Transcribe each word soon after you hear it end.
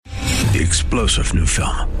The explosive new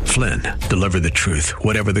film, Flynn, deliver the truth,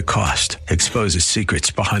 whatever the cost, exposes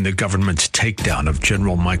secrets behind the government's takedown of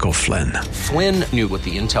General Michael Flynn. Flynn knew what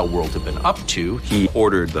the intel world had been up to. He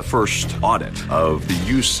ordered the first audit of the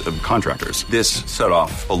use of contractors. This set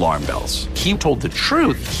off alarm bells. He told the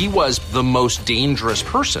truth. He was the most dangerous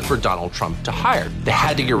person for Donald Trump to hire. They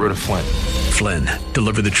had to get rid of Flynn. Flynn,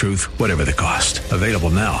 deliver the truth, whatever the cost. Available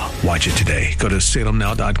now. Watch it today. Go to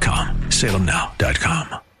salemnow.com.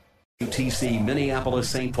 salemnow.com. UTC Minneapolis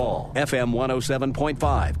St. Paul, FM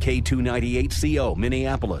 107.5, K298CO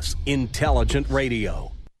Minneapolis, Intelligent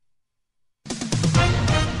Radio.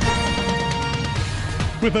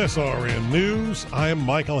 With SRN News, I'm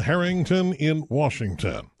Michael Harrington in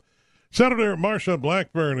Washington. Senator Marsha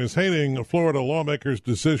Blackburn is hating Florida lawmakers'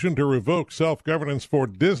 decision to revoke self-governance for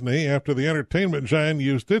Disney after the entertainment giant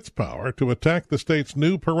used its power to attack the state's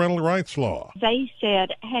new parental rights law. They said,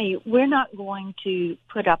 hey, we're not going to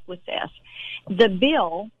put up with this. The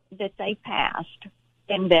bill that they passed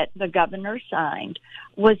and that the governor signed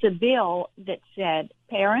was a bill that said,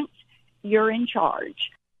 parents, you're in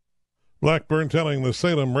charge. Blackburn telling the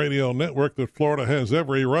Salem Radio Network that Florida has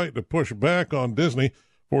every right to push back on Disney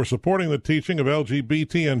for supporting the teaching of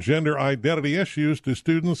LGBT and gender identity issues to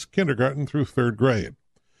students kindergarten through third grade.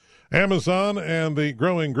 Amazon and the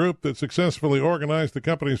growing group that successfully organized the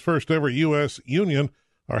company's first ever U.S. union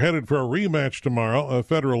are headed for a rematch tomorrow. A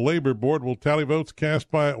federal labor board will tally votes cast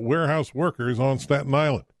by warehouse workers on Staten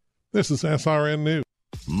Island. This is SRN News.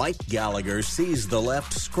 Mike Gallagher sees the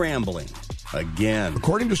left scrambling again.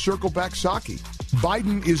 According to Circleback Psaki,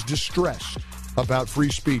 Biden is distressed about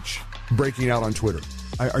free speech breaking out on Twitter.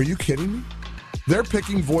 Are you kidding me? They're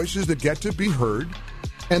picking voices that get to be heard,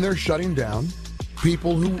 and they're shutting down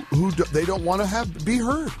people who they don't want to have be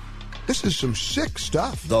heard. This is some sick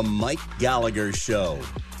stuff. The Mike Gallagher Show,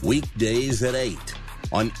 weekdays at 8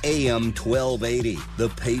 on AM 1280, The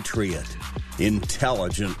Patriot,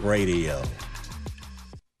 Intelligent Radio.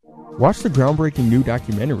 Watch the groundbreaking new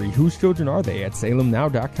documentary, Whose Children Are They?, at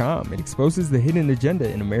salemnow.com. It exposes the hidden agenda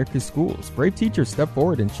in America's schools. Brave teachers step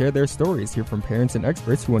forward and share their stories. Hear from parents and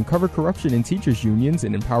experts who uncover corruption in teachers' unions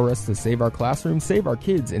and empower us to save our classrooms, save our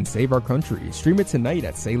kids, and save our country. Stream it tonight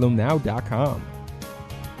at salemnow.com.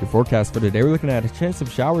 Your forecast for today, we're looking at a chance of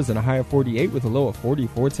showers and a high of 48 with a low of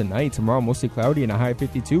 44 tonight. Tomorrow, mostly cloudy and a high of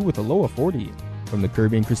 52 with a low of 40. From the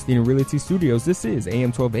Kirby and Christina Realty Studios, this is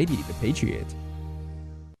AM 1280, The Patriot.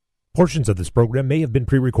 Portions of this program may have been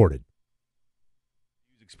pre-recorded.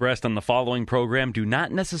 Views expressed on the following program do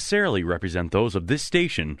not necessarily represent those of this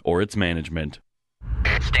station or its management.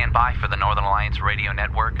 Stand by for the Northern Alliance Radio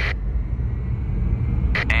Network.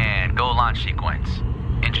 And go launch sequence.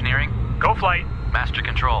 Engineering? Go flight. Master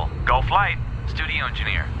control? Go flight. Studio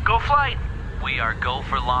engineer? Go flight. We are go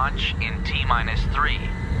for launch in T-minus 3, 2,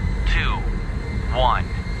 1.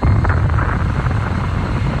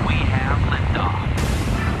 We have liftoff.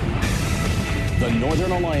 The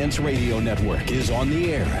Northern Alliance Radio Network is on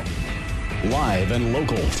the air. Live and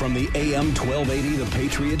local from the AM 1280 The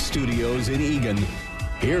Patriot Studios in Eagan,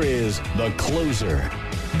 here is the closer,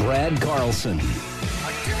 Brad Carlson.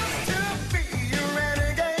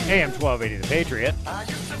 AM 1280 The Patriot.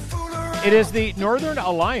 It is the Northern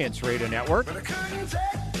Alliance Radio Network.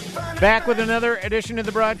 Back with another edition of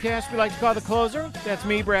the broadcast we like to call The Closer. That's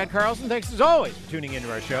me, Brad Carlson. Thanks as always for tuning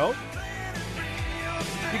into our show.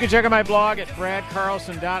 You can check out my blog at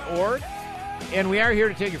bradcarlson.org. And we are here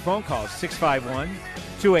to take your phone calls,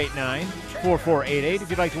 651-289-4488. If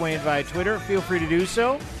you'd like to weigh in via Twitter, feel free to do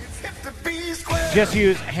so. Just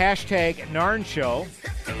use hashtag NARN Show.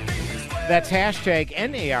 That's hashtag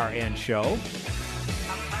NARN Show.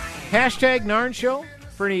 Hashtag NARN Show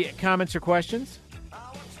for any comments or questions.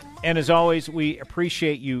 And as always, we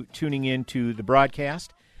appreciate you tuning in to the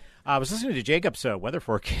broadcast. I was listening to Jacob's weather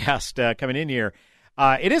forecast coming in here.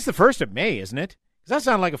 It is the 1st of May, isn't it? Does that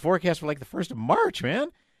sound like a forecast for like the 1st of March, man?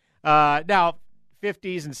 Now,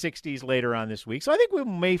 50s and 60s later on this week. So I think we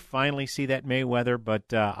may finally see that May weather.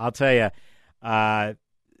 But I'll tell you,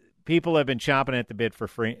 people have been chomping at the bit for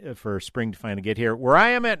spring to finally get here. Where I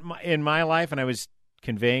am in my life, and I was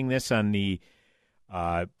conveying this on the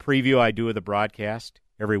preview I do of the broadcast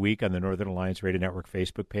every week on the Northern Alliance Radio Network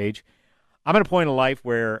Facebook page, I'm at a point in life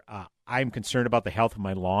where I'm concerned about the health of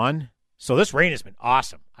my lawn. So this rain has been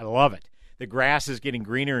awesome. I love it. The grass is getting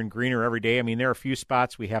greener and greener every day. I mean, there are a few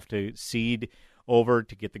spots we have to seed over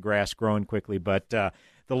to get the grass growing quickly, but the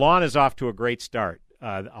lawn is off to a great start.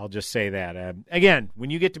 I'll just say that. Again,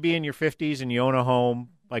 when you get to be in your 50s and you own a home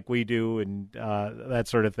like we do and that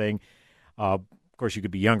sort of thing, of course you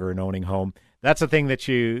could be younger and owning a home. That's the thing that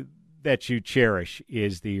you cherish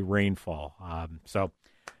is the rainfall. So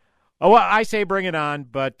Oh, well, I say bring it on,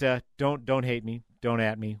 but don't hate me. Don't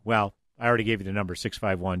at me. Well, I already gave you the number,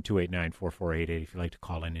 651-289-4488, if you'd like to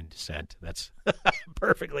call in dissent. That's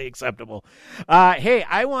perfectly acceptable. Hey,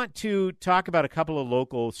 I want to talk about a couple of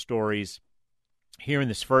local stories here in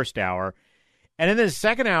this first hour. And in the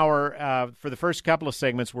second hour, for the first couple of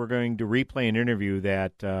segments, we're going to replay an interview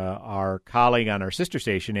that our colleague on our sister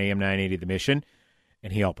station, AM 980 The Mission,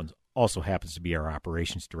 and he also happens to be our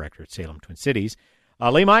operations director at Salem Twin Cities,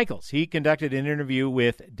 Lee Michaels. He conducted an interview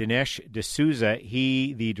with Dinesh D'Souza,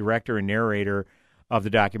 the director and narrator of the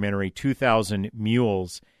documentary 2,000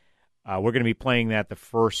 Mules. We're going to be playing that the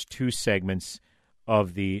first two segments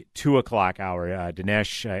of the 2 o'clock hour.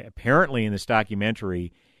 Dinesh, apparently in this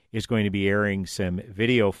documentary, is going to be airing some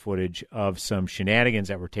video footage of some shenanigans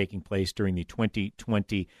that were taking place during the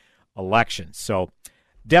 2020 elections. So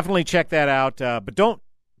definitely check that out. But don't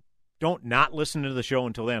not listen to the show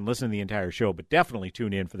until then. Listen to the entire show, but definitely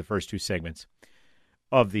tune in for the first two segments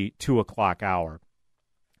of the 2 o'clock hour.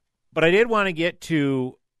 But I did want to get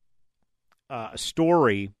to a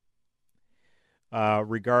story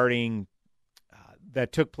regarding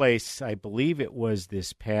that took place, I believe it was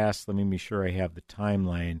this past, let me be sure I have the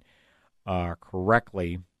timeline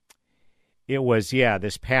correctly. It was,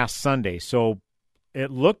 this past Sunday. So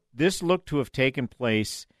this looked to have taken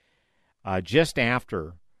place just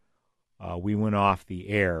after we went off the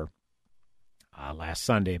air last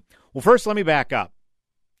Sunday. Well, first, let me back up.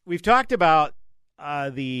 We've talked about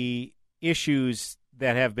the issues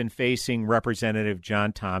that have been facing Representative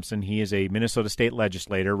John Thompson. He is a Minnesota state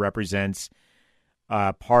legislator, represents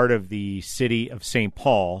part of the city of St.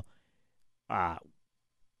 Paul.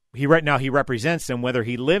 He represents them. Whether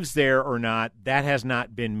he lives there or not, that has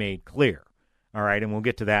not been made clear. All right, and we'll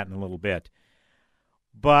get to that in a little bit.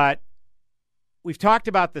 But we've talked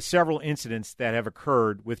about the several incidents that have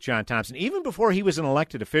occurred with John Thompson, even before he was an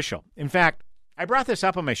elected official. In fact, I brought this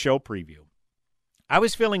up on my show preview. I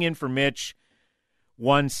was filling in for Mitch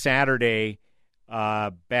one Saturday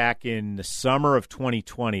back in the summer of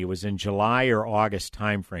 2020. It was in July or August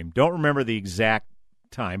timeframe. Don't remember the exact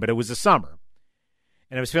time, but it was the summer.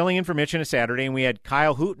 And I was filling in for Mitch on a Saturday, and we had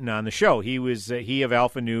Kyle Hooten on the show. He of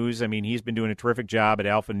Alpha News. I mean, he's been doing a terrific job at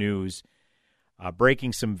Alpha News,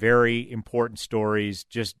 breaking some very important stories,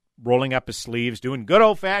 just rolling up his sleeves, doing good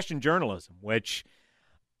old-fashioned journalism, which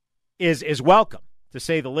is welcome, to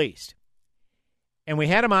say the least. And we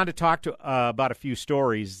had him on to talk to about a few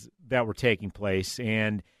stories that were taking place.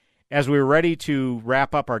 And as we were ready to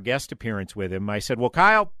wrap up our guest appearance with him, I said, "Well,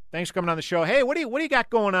 Kyle, thanks for coming on the show. Hey, what do you got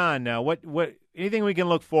going on? What anything we can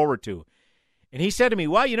look forward to?" And he said to me,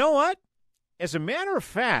 "Well, you know what? As a matter of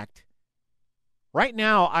fact, right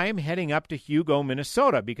now I am heading up to Hugo,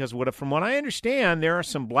 Minnesota, because from what I understand, there are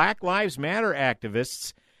some Black Lives Matter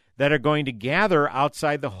activists that are going to gather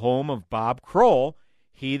outside the home of Bob Kroll,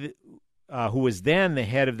 who was then the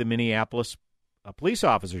head of the Minneapolis Police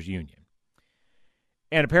Officers Union.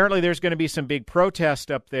 And apparently there's going to be some big protest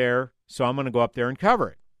up there, so I'm going to go up there and cover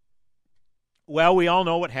it." Well, we all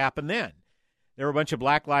know what happened then. There were a bunch of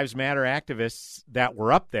Black Lives Matter activists that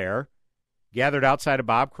were up there, gathered outside of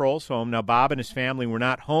Bob Kroll's home. Now, Bob and his family were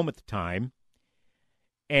not home at the time,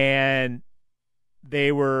 and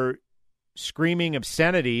they were screaming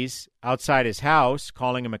obscenities outside his house,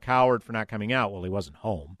 calling him a coward for not coming out. Well, he wasn't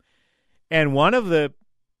home. And one of the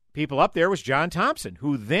people up there was John Thompson,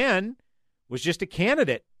 who then was just a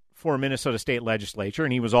candidate for Minnesota State Legislature,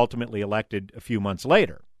 and he was ultimately elected a few months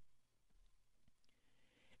later.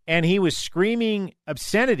 And he was screaming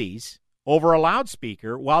obscenities over a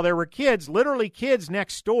loudspeaker while there were kids, literally kids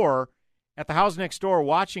next door, at the house next door,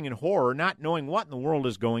 watching in horror, not knowing what in the world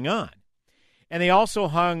is going on. And they also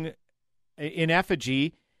hung in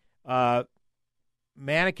effigy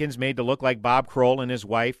mannequins made to look like Bob Kroll and his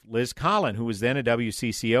wife, Liz Collin, who was then a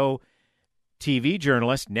WCCO TV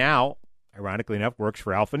journalist, now, ironically enough, works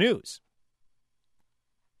for Alpha News.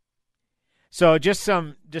 So just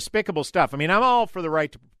some despicable stuff. I mean, I'm all for the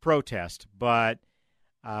right to protest, but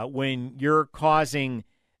when you're causing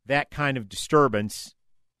that kind of disturbance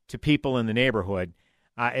to people in the neighborhood,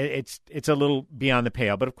 it's a little beyond the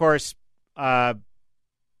pale. But, of course,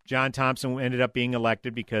 John Thompson ended up being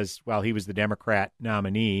elected because, well, he was the Democrat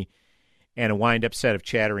nominee, and a wind-up set of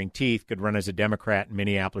chattering teeth could run as a Democrat in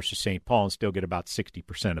Minneapolis or St. Paul and still get about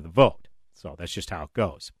 60% of the vote. So that's just how it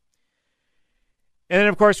goes. And then,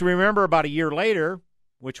 of course, remember about a year later,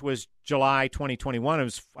 which was July 2021, it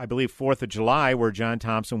was, I believe, 4th of July, where John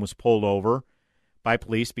Thompson was pulled over by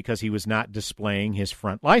police because he was not displaying his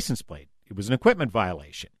front license plate. It was an equipment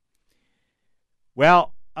violation.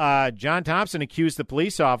 Well, John Thompson accused the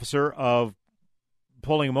police officer of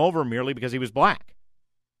pulling him over merely because he was black.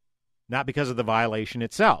 not because of the violation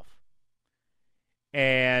itself.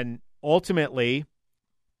 And ultimately,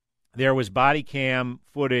 there was body cam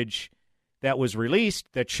footage that was released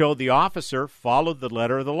that showed the officer followed the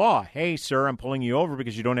letter of the law. Hey, sir, I'm pulling you over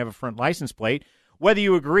because you don't have a front license plate. Whether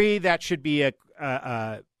you agree that should be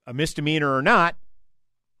a misdemeanor or not,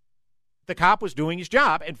 the cop was doing his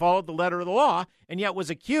job and followed the letter of the law, and yet was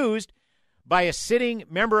accused by a sitting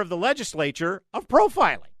member of the legislature of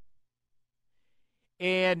profiling.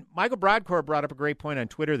 And Michael Brodkorb brought up a great point on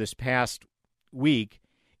Twitter this past week,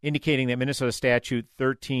 indicating that Minnesota Statute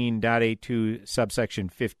 13.82 subsection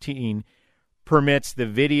 15 permits the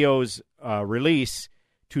video's release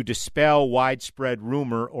to dispel widespread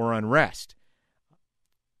rumor or unrest.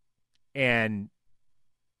 And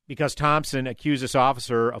because Thompson accused this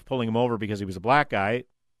officer of pulling him over because he was a black guy,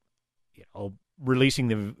 releasing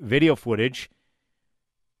the video footage,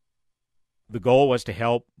 the goal was to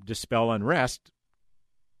help dispel unrest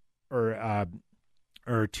or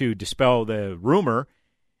to dispel the rumor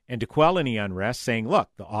and to quell any unrest, saying, look,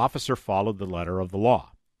 the officer followed the letter of the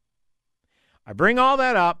law. I bring all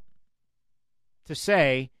that up to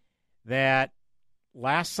say that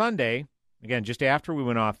last Sunday, again, just after we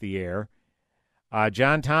went off the air,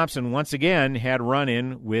 John Thompson once again had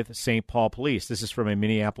run-in with St. Paul police. This is from a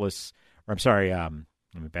Minneapolis, or I'm sorry, let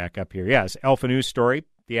me back up here. Yes, Alpha News story.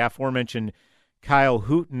 The aforementioned Kyle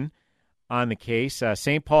Hooten on the case.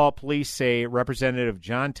 St. Paul police say Representative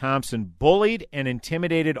John Thompson bullied and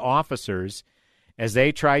intimidated officers as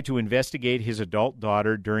they tried to investigate his adult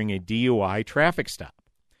daughter during a DUI traffic stop.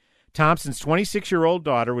 Thompson's 26-year-old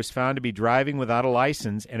daughter was found to be driving without a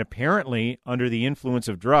license and apparently under the influence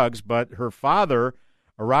of drugs, but her father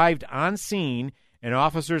arrived on scene and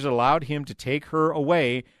officers allowed him to take her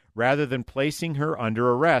away rather than placing her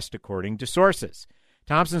under arrest, according to sources.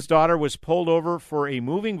 Thompson's daughter was pulled over for a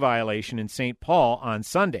moving violation in St. Paul on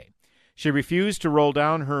Sunday. She refused to roll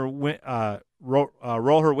her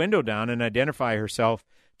window down and identify herself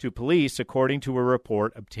to police, according to a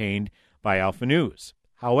report obtained by Alpha News.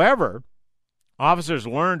 However, officers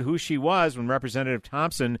learned who she was when Representative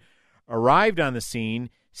Thompson arrived on the scene,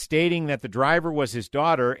 stating that the driver was his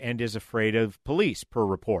daughter and is afraid of police, per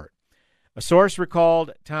report. A source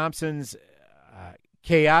recalled Thompson's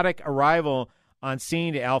chaotic arrival on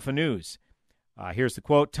scene to Alpha News. Here's the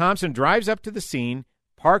quote. Thompson drives up to the scene,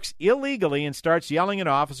 parks illegally, and starts yelling at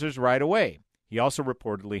officers right away. He also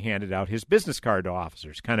reportedly handed out his business card to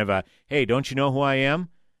officers, kind of a, hey, don't you know who I am?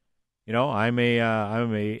 You know, I'm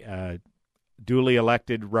a duly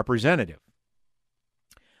elected representative.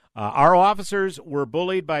 Our officers were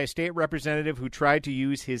bullied by a state representative who tried to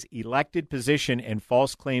use his elected position and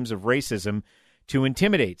false claims of racism to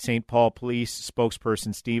intimidate, St. Paul Police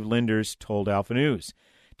spokesperson Steve Linders told Alpha News.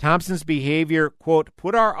 Thompson's behavior, quote,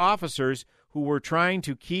 put our officers who were trying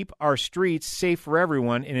to keep our streets safe for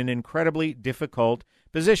everyone in an incredibly difficult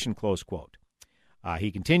position, close quote.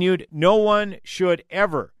 He continued, no one should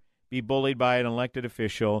ever be bullied by an elected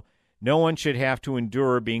official. No one should have to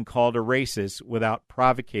endure being called a racist without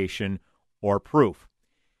provocation or proof.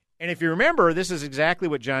 And if you remember, this is exactly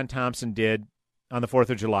what John Thompson did on the 4th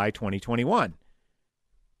of July, 2021.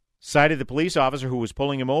 Cited the police officer who was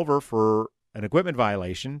pulling him over for an equipment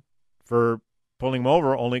violation for pulling him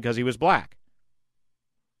over only because he was black.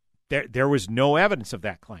 There was no evidence of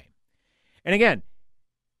that claim. And again,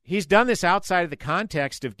 he's done this outside of the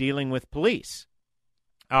context of dealing with police.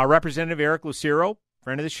 Representative Eric Lucero,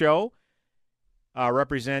 friend of the show,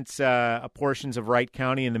 represents portions of Wright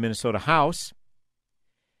County in the Minnesota House.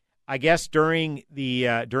 I guess during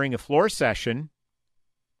a floor session,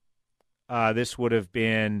 this would have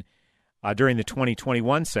been during the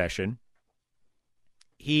 2021 session,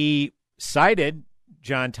 he cited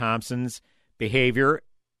John Thompson's behavior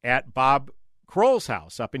at Bob Kroll's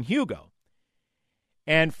house up in Hugo.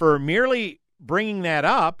 And for merely bringing that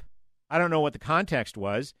up, I don't know what the context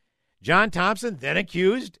was, John Thompson then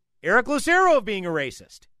accused Eric Lucero of being a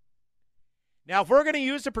racist. Now, if we're going to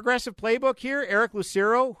use the progressive playbook here, Eric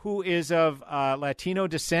Lucero, who is of Latino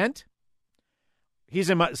descent,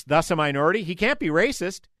 he's thus a minority. He can't be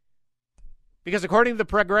racist because according to the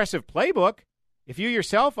progressive playbook, if you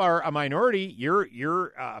yourself are a minority,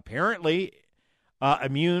 you're apparently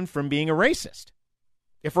immune from being a racist,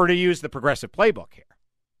 if we're to use the progressive playbook here.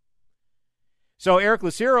 So Eric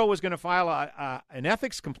Lucero was going to file an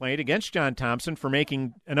ethics complaint against John Thompson for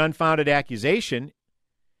making an unfounded accusation,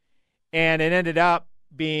 and it ended up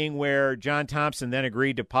being where John Thompson then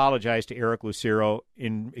agreed to apologize to Eric Lucero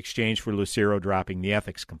in exchange for Lucero dropping the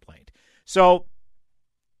ethics complaint. So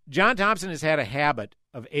John Thompson has had a habit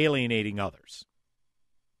of alienating others,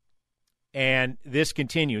 and this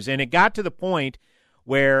continues. And it got to the point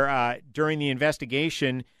where during the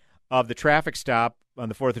investigation of the traffic stop on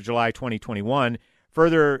the 4th of July 2021,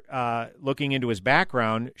 further looking into his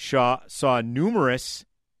background, saw numerous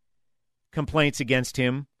complaints against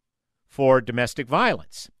him for domestic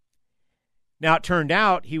violence. Now, it turned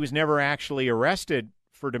out he was never actually arrested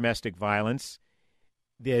for domestic violence.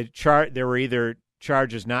 There were either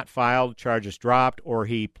charges not filed, charges dropped, or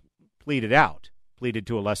he pleaded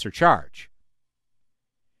to a lesser charge,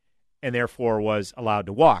 and therefore was allowed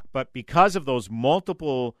to walk. But because of those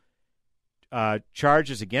multiple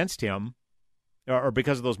charges against him, or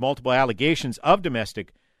because of those multiple allegations of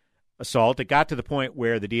domestic assault, it got to the point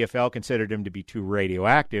where the DFL considered him to be too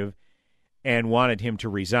radioactive and wanted him to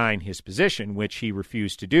resign his position, which he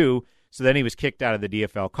refused to do. So then he was kicked out of the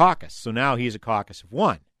DFL caucus. So now he's a caucus of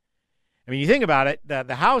one. I mean, you think about it,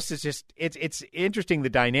 the House is just, it's interesting, the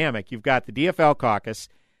dynamic. You've got the DFL caucus,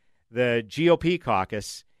 the GOP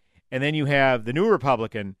caucus, and then you have the new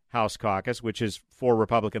Republican House caucus, which is 4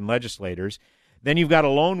 Republican legislators. Then you've got a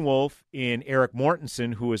lone wolf in Eric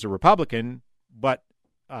Mortensen, who is a Republican, but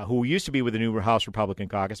who used to be with the new House Republican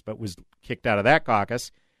caucus, but was kicked out of that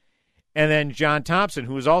caucus. And then John Thompson,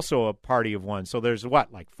 who is also a party of one. So there's,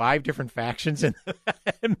 like 5 different factions in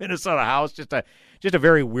the Minnesota House? Just a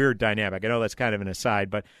very weird dynamic. I know that's kind of an aside,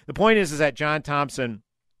 but the point is that John Thompson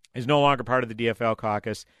is no longer part of the DFL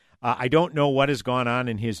caucus. I don't know what has gone on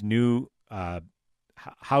in his new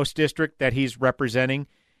House district that he's representing.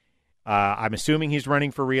 I'm assuming he's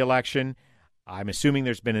running for re-election. I'm assuming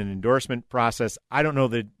there's been an endorsement process. I don't know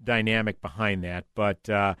the dynamic behind that, but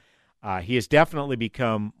he has definitely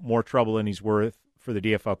become more trouble than he's worth for the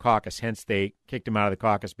DFL caucus. Hence, they kicked him out of the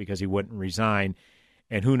caucus because he wouldn't resign.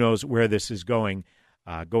 And who knows where this is going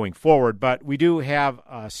forward. But we do have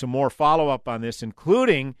some more follow-up on this,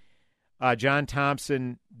 including John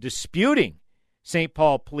Thompson disputing St.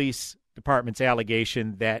 Paul Police Department's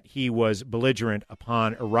allegation that he was belligerent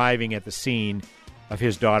upon arriving at the scene of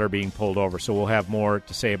his daughter being pulled over. So we'll have more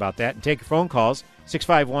to say about that. And take your phone calls,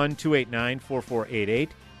 651-289-4488.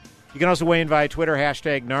 You can also weigh in via Twitter,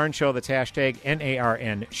 hashtag NARN Show. That's hashtag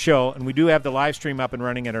NARN Show. And we do have the live stream up and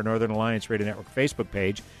running at our Northern Alliance Radio Network Facebook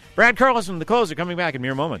page. Brad Carlson, the closer, coming back in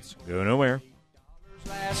mere moments. Go nowhere.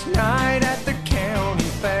 Last night at the county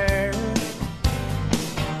fair,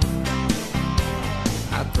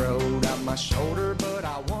 I throwed out my shoulder, but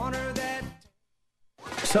I want her that.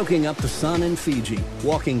 Soaking up the sun in Fiji,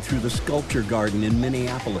 walking through the sculpture garden in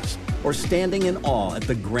Minneapolis, or standing in awe at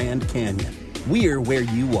the Grand Canyon. We're where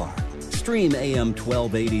you are. Stream AM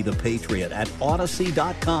 1280 The Patriot at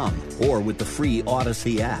Odyssey.com or with the free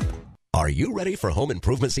Odyssey app. Are you ready for home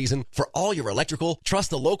improvement season? For all your electrical, trust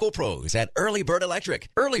the local pros at Early Bird Electric.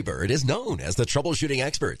 Early Bird is known as the troubleshooting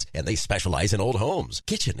experts, and they specialize in old homes,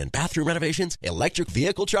 kitchen and bathroom renovations, electric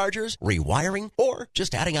vehicle chargers, rewiring, or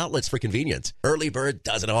just adding outlets for convenience. Early Bird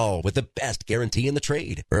does it all with the best guarantee in the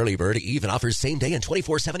trade. Early Bird even offers same-day and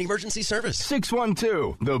 24/7 emergency service.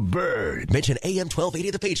 612 The Bird. Mention AM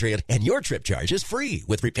 1280 The Patriot, and your trip charge is free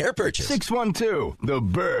with repair purchase. 612 The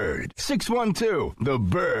Bird. 612 The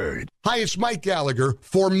Bird. Hi, it's Mike Gallagher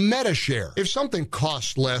for MediShare. If something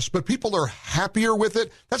costs less, but people are happier with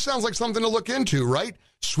it, that sounds like something to look into, right?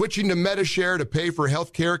 Switching to MediShare to pay for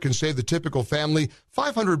health care can save the typical family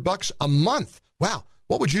 $500 a month. Wow.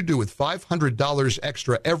 What would you do with $500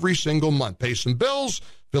 extra every single month? Pay some bills,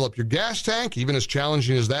 fill up your gas tank, even as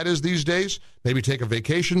challenging as that is these days. Maybe take a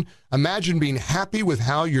vacation. Imagine being happy with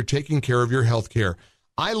how you're taking care of your health care.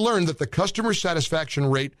 I learned that the customer satisfaction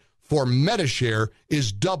rate for MediShare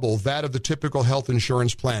is double that of the typical health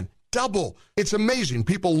insurance plan. Double. It's amazing.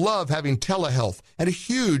 People love having telehealth and a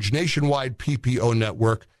huge nationwide PPO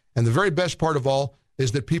network. And the very best part of all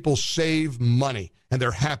is that people save money and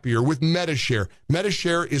they're happier with MediShare.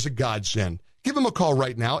 MediShare is a godsend. Give them a call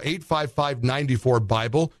right now,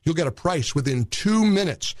 855-94-BIBLE. You'll get a price within 2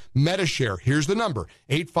 minutes. MediShare, here's the number,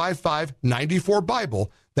 855-94-BIBLE.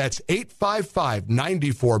 That's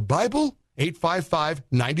 855-94-BIBLE.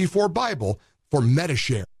 855-94-BIBLE for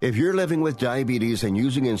MediShare. If you're living with diabetes and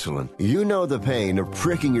using insulin, you know the pain of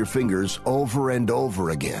pricking your fingers over and over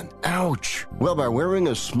again. Ouch! Well, by wearing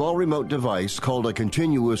a small remote device called a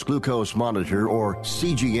continuous glucose monitor, or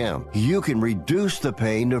CGM, you can reduce the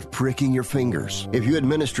pain of pricking your fingers. If you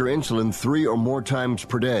administer insulin 3 or more times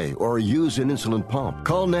per day or use an insulin pump,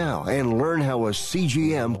 call now and learn how a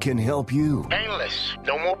CGM can help you. Painless.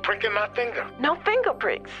 No more pricking my finger. No finger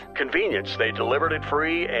pricks. Convenience. They delivered it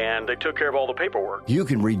free and they took care of all the paperwork. You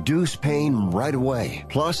can reduce pain right away.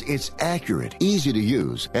 Plus, it's accurate, easy to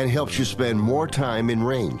use, and helps you spend more time in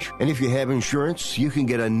range. And if you have insurance, you can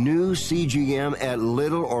get a new CGM at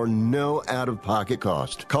little or no out-of-pocket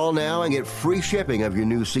cost. Call now and get free shipping of your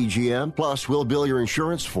new CGM. Plus, we'll bill your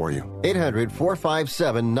insurance for you.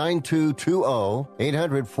 800-457-9220.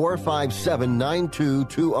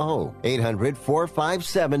 800-457-9220.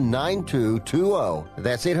 800-457-9220.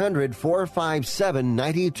 That's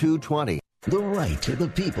 800-457-9220. The right of the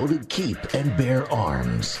people to keep and bear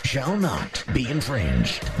arms shall not be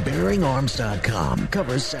infringed. BearingArms.com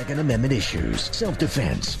covers Second Amendment issues,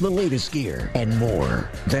 self-defense, the latest gear, and more.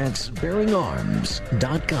 That's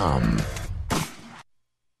BearingArms.com.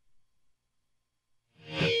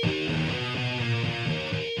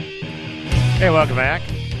 Hey, welcome back.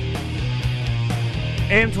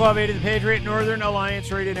 AM 1280, the Patriot Northern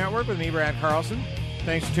Alliance Radio Network with me, Brad Carlson.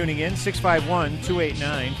 Thanks for tuning in.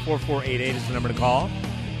 651-289-4488 is the number to call.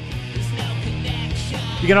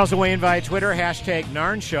 You can also weigh in via Twitter, hashtag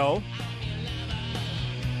NARN Show.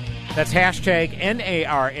 That's hashtag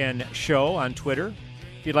NARN Show on Twitter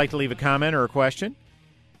if you'd like to leave a comment or a question.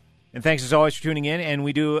 And thanks as always for tuning in. And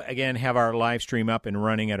we do, again, have our live stream up and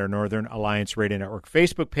running at our Northern Alliance Radio Network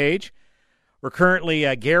Facebook page. We're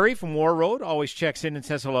currently, Gary from War Road always checks in and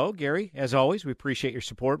says hello. Gary, as always, we appreciate your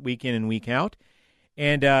support week in and week out.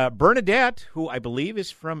 And Bernadette, who I believe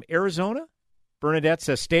is from Arizona. Bernadette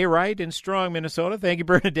says, stay right and strong, Minnesota. Thank you,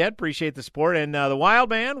 Bernadette. Appreciate the support. And the Wild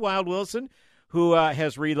Man, Wild Wilson, who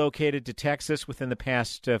has relocated to Texas within the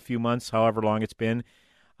past few months, however long it's been.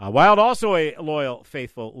 Wild, also a loyal,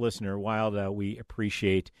 faithful listener. Wild, we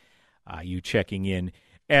appreciate you checking in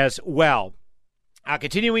as well.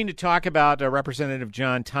 Continuing to talk about Representative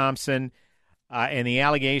John Thompson and the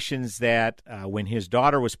allegations that when his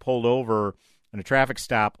daughter was pulled over on a traffic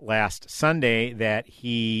stop last Sunday, that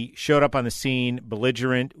he showed up on the scene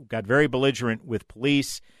belligerent, got very belligerent with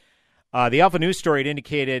police. The Alpha News story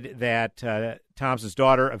indicated that Thompson's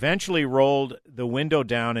daughter eventually rolled the window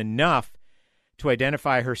down enough to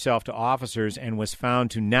identify herself to officers and was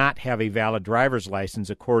found to not have a valid driver's license,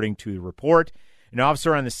 according to the report. An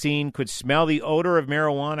officer on the scene could smell the odor of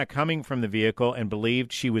marijuana coming from the vehicle and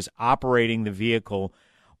believed she was operating the vehicle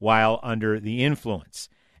while under the influence.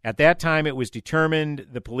 At that time, it was determined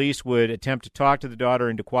the police would attempt to talk to the daughter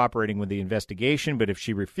into cooperating with the investigation, but if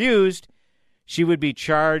she refused, she would be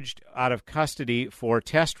charged out of custody for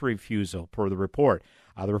test refusal, per the report.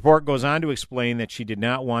 The report goes on to explain that she did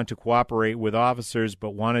not want to cooperate with officers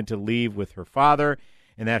but wanted to leave with her father,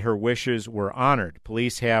 and that her wishes were honored.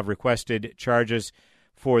 Police have requested charges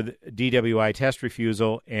for the DWI test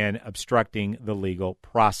refusal and obstructing the legal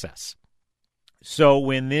process. So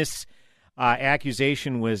when this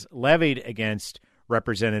accusation was levied against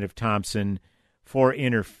Representative Thompson for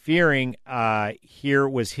interfering, here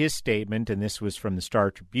was his statement, and this was from the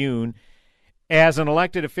Star Tribune. As an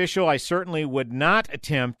elected official, I certainly would not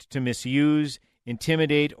attempt to misuse,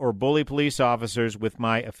 intimidate, or bully police officers with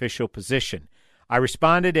my official position. I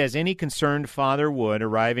responded as any concerned father would,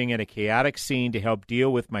 arriving at a chaotic scene to help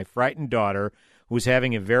deal with my frightened daughter, who was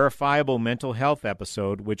having a verifiable mental health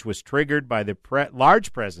episode, which was triggered by the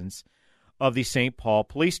large presence of the St. Paul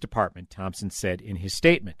Police Department, Thompson said in his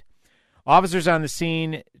statement. Officers on the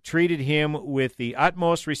scene treated him with the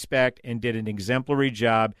utmost respect and did an exemplary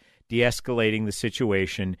job de-escalating the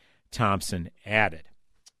situation, Thompson added.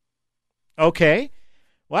 Okay.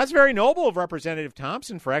 Well, that's very noble of Representative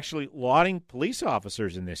Thompson for actually lauding police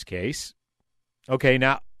officers in this case. Okay,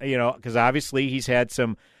 now, because obviously he's had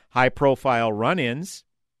some high-profile run-ins,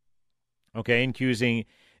 okay, including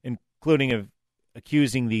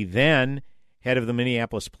accusing the then head of the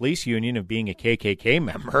Minneapolis Police Union of being a KKK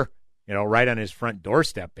member, right on his front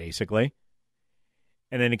doorstep, basically,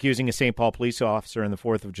 and then accusing a St. Paul police officer on the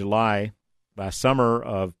 4th of July last summer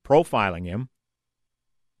of profiling him.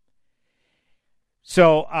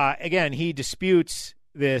 So, again, he disputes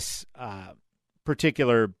this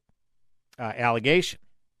particular allegation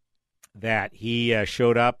that he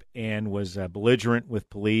showed up and was belligerent with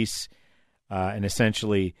police and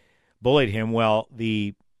essentially bullied them. Well,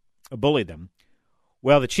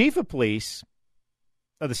 the chief of police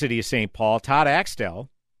of the city of St. Paul, Todd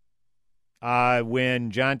Axtell,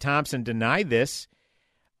 when John Thompson denied this,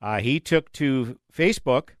 he took to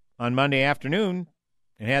Facebook on Monday afternoon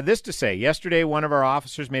and had this to say. Yesterday, one of our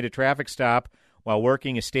officers made a traffic stop while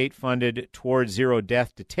working a state-funded Towards Zero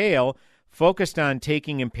Death detail focused on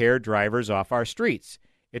taking impaired drivers off our streets.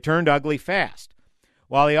 It turned ugly fast.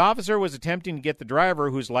 While the officer was attempting to get the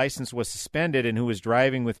driver whose license was suspended and who was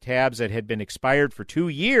driving with tabs that had been expired for 2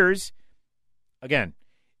 years, again,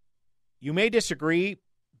 you may disagree,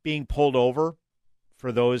 being pulled over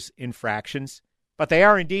for those infractions, but they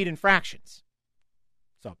are indeed infractions.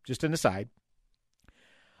 So, just an aside.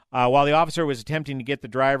 While the officer was attempting to get the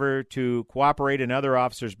driver to cooperate and other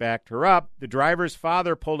officers backed her up, the driver's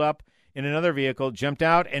father pulled up in another vehicle, jumped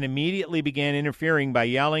out, and immediately began interfering by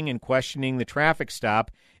yelling and questioning the traffic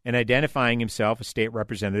stop and identifying himself as State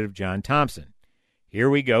Representative John Thompson. Here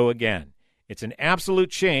we go again. It's an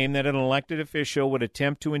absolute shame that an elected official would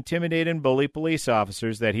attempt to intimidate and bully police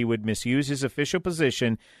officers, that he would misuse his official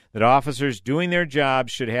position, that officers doing their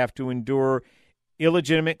jobs should have to endure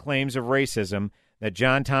illegitimate claims of racism, that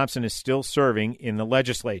John Thompson is still serving in the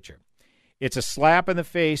legislature. It's a slap in the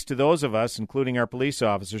face to those of us, including our police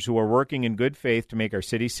officers, who are working in good faith to make our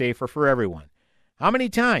city safer for everyone. How many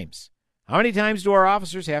times? How many times do our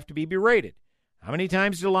officers have to be berated? How many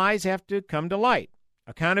times do lies have to come to light?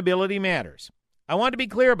 Accountability matters. I want to be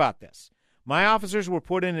clear about this. My officers were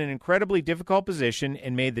put in an incredibly difficult position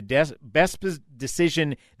and made the best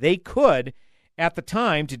decision they could at the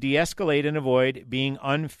time to de-escalate and avoid being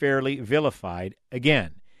unfairly vilified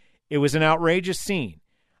again. It was an outrageous scene.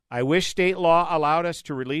 I wish state law allowed us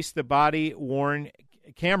to release the body-worn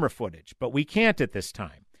camera footage, but we can't at this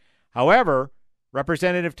time. However,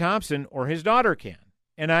 Representative Thompson or his daughter can,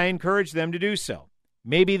 and I encourage them to do so.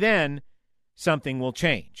 Maybe then something will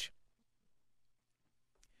change.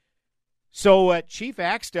 So what Chief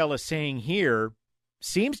Axtell is saying here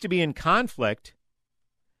seems to be in conflict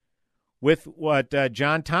with what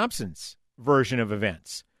John Thompson's version of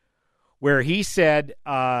events, where he said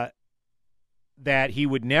that he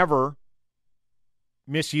would never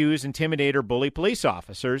misuse, intimidate, or bully police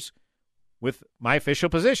officers with my official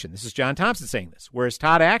position. This is John Thompson saying this, whereas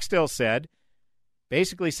Todd Axtell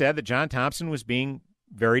basically said that John Thompson was being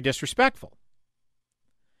very disrespectful.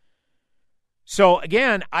 So,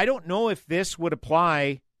 again, I don't know if this would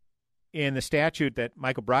apply in the statute that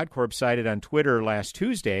Michael Brodkorb cited on Twitter last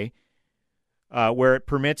Tuesday, where it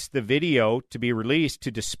permits the video to be released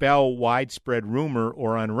to dispel widespread rumor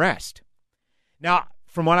or unrest. Now,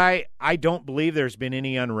 from what I don't believe there's been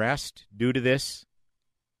any unrest due to this.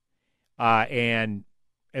 And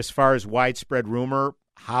as far as widespread rumor,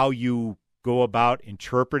 how you go about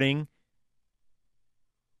interpreting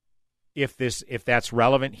if that's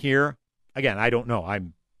relevant here, again, I don't know.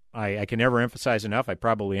 I can never emphasize enough. I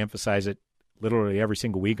probably emphasize it literally every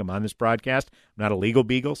single week I'm on this broadcast. I'm not a legal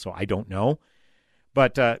beagle, so I don't know.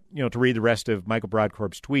 But, to read the rest of Michael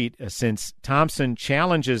Brodkorb's tweet, since Thompson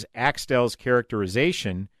challenges Axtell's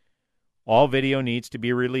characterization, all video needs to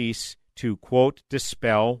be released to, quote,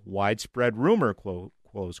 dispel widespread rumor,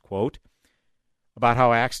 close quote, about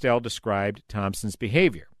how Axtell described Thompson's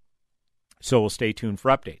behavior. So we'll stay tuned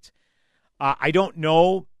for updates. I don't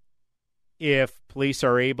know if police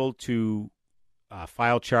are able to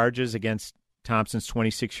file charges against Thompson's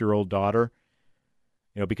 26-year-old daughter,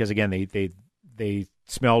 because, again, they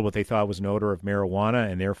smelled what they thought was an odor of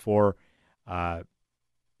marijuana, and therefore,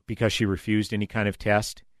 because she refused any kind of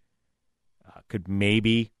test, could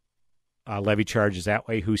maybe levy charges that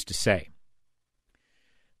way. Who's to say?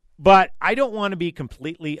 But I don't want to be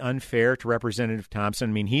completely unfair to Representative Thompson.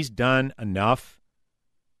 I mean, he's done enough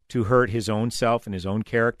to hurt his own self and his own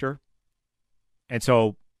character. And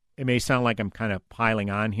so it may sound like I'm kind of piling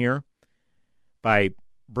on here by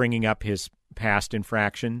bringing up his past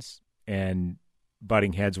infractions and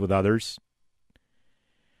butting heads with others.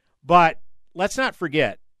 But let's not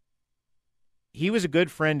forget, he was a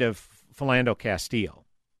good friend of Philando Castile.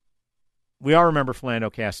 We all remember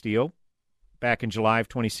Philando Castile back in July of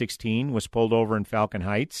 2016 was pulled over in Falcon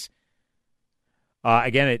Heights.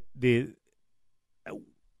 Again,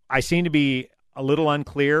 I seem to be a little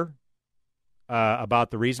unclear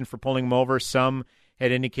about the reason for pulling him over. Some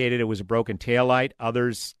had indicated it was a broken taillight.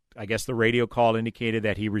 Others, I guess the radio call indicated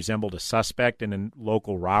that he resembled a suspect in a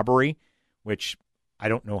local robbery, which I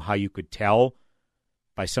don't know how you could tell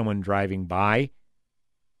by someone driving by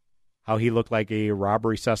how he looked like a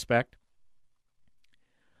robbery suspect.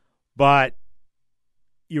 But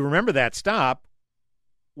you remember that stop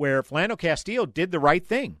where Philando Castile did the right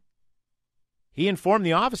thing. He informed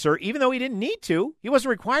the officer, even though he didn't need to, he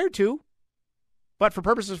wasn't required to, but for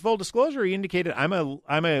purposes of full disclosure, he indicated, I'm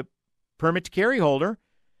a permit to carry holder,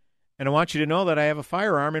 and I want you to know that I have a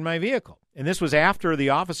firearm in my vehicle. And this was after the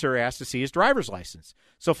officer asked to see his driver's license.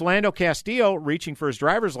 So Philando Castile, reaching for his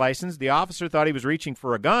driver's license, the officer thought he was reaching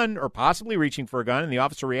for a gun or possibly reaching for a gun, and the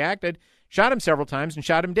officer reacted, shot him several times, and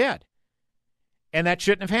shot him dead. And that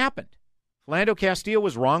shouldn't have happened. Philando Castile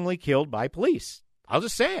was wrongly killed by police. I'll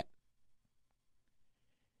just say it.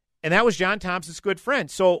 And that was John Thompson's good friend.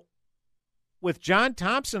 So with John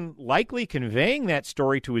Thompson likely conveying that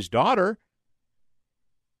story to his daughter,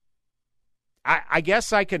 I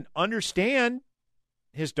guess I can understand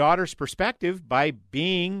his daughter's perspective by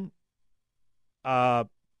being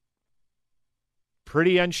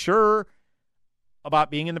pretty unsure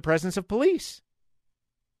about being in the presence of police.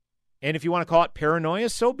 And if you want to call it paranoia,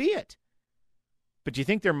 so be it. But do you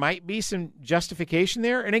think there might be some justification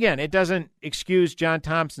there? And again, it doesn't excuse John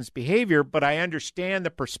Thompson's behavior, but I understand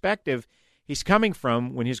the perspective he's coming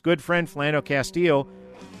from when his good friend Philando Castillo,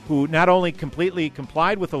 who not only completely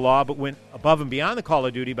complied with the law, but went above and beyond the call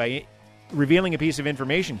of duty by revealing a piece of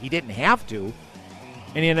information he didn't have to,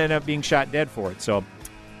 and he ended up being shot dead for it. So,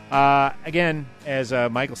 again, as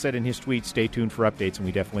Michael said in his tweet, stay tuned for updates, and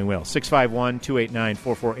we definitely will.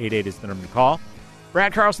 651-289-4488 is the number to call.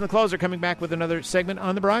 Brad Carlson, the closer, coming back with another segment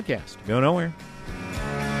on the broadcast. Go nowhere.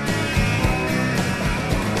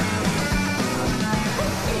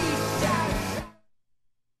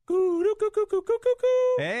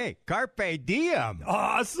 Hey, carpe diem.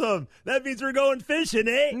 Awesome. That means we're going fishing,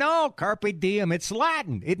 eh? No, carpe diem, it's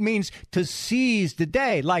Latin. It means to seize the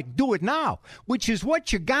day, like do it now, which is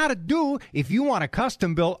what you got to do if you want a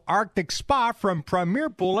custom-built Arctic spa from Premier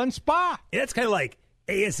Pool and Spa. Yeah, it's kind of like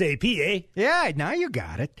ASAP, eh? Yeah, now you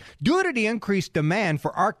got it. Due to the increased demand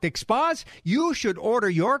for Arctic spas, you should order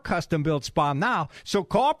your custom-built spa now. So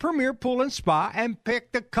call Premier Pool and Spa and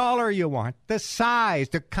pick the color you want, the size,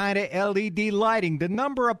 the kind of LED lighting, the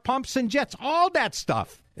number of pumps and jets, all that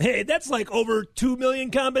stuff. Hey, that's like over 2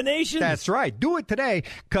 million combinations. That's right. Do it today,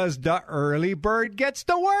 because the early bird gets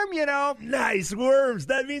the worm, you know. Nice worms.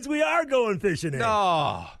 That means we are going fishing, eh?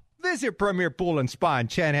 Oh. Visit Premier Pool and Spa in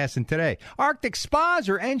Chanhassen today. Arctic spas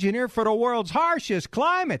are engineered for the world's harshest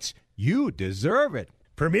climates. You deserve it.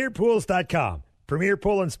 PremierPools.com. Premier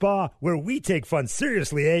Pool and Spa, where we take fun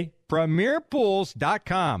seriously, eh?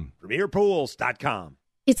 PremierPools.com. PremierPools.com.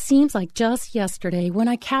 It seems like just yesterday when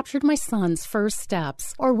I captured my son's first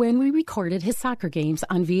steps, or when we recorded his soccer games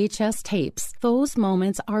on VHS tapes. Those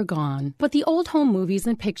moments are gone. But the old home movies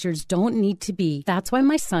and pictures don't need to be. That's why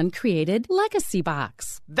my son created Legacy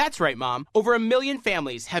Box. That's right, Mom. Over 1 million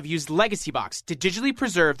families have used Legacy Box to digitally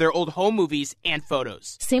preserve their old home movies and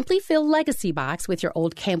photos. Simply fill Legacy Box with your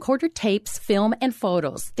old camcorder tapes, film, and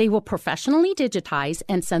photos. They will professionally digitize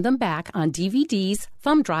and send them back on DVDs,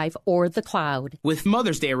 thumb drive, or the cloud. With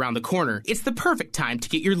Mother's Day around the corner, it's the perfect time to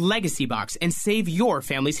get your Legacy Box and save your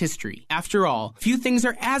family's history. After all, few things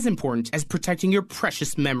are as important as protecting your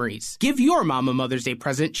precious memories. Give your mom a Mother's Day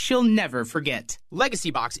present she'll never forget.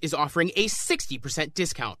 Legacy Box is offering a 60%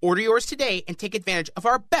 discount. Order yours today and take advantage of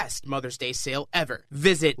our best Mother's Day sale ever.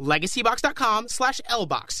 Visit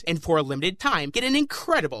legacybox.com/LBox, and for a limited time, get an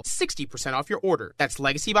incredible 60% off your order. That's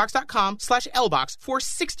legacybox.com/LBox for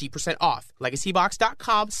 60% off.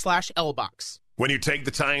 legacybox.com/LBox. When you take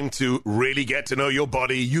the time to really get to know your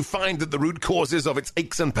body, you find that the root causes of its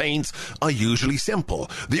aches and pains are usually simple.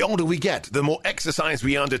 The older we get, the more exercise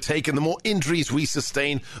we undertake, and the more injuries we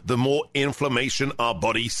sustain, the more inflammation our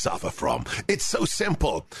bodies suffer from. It's so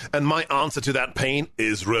simple. And my answer to that pain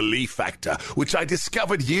is Relief Factor, which I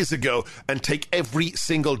discovered years ago and take every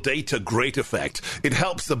single day to great effect. It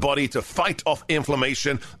helps the body to fight off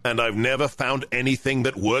inflammation, and I've never found anything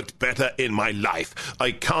that worked better in my life.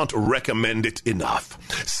 I can't recommend it enough.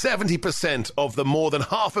 70% of the more than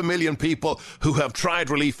 500,000 people who have tried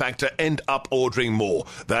Relief Factor end up ordering more.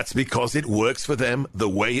 That's because it works for them the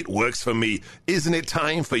way it works for me. Isn't it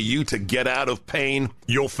time for you to get out of pain?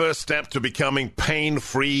 Your first step to becoming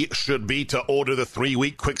pain-free should be to order the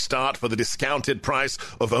 3-week quick start for the discounted price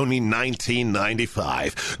of only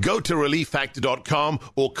 $19.95. Go to ReliefFactor.com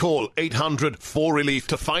or call 800-4RELIEF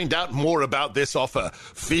to find out more about this offer.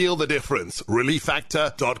 Feel the difference.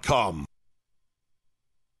 ReliefFactor.com.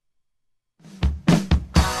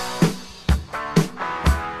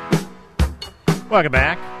 Welcome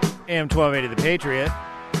back. AM 1280 The Patriot.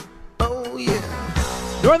 Oh,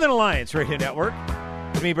 yeah. Northern Alliance Radio Network.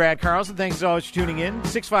 With me, Brad Carlson. Thanks as always for tuning in.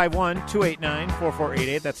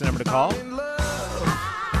 651-289-4488. That's the number to call. You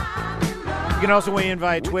can also weigh in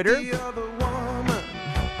via Twitter.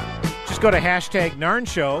 Just go to hashtag Narn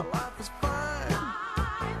Show.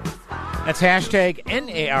 That's hashtag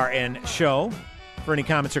NARN Show for any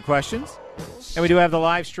comments or questions. And we do have the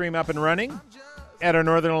live stream up and running at our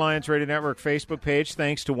Northern Alliance Radio Network Facebook page.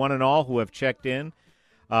 Thanks to one and all who have checked in,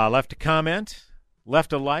 left a comment,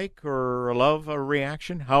 left a like or a love, a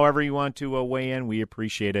reaction, however you want to weigh in. We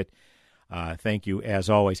appreciate it. Thank you,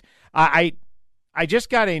 as always. I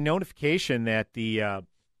just got a notification that the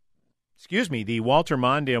Walter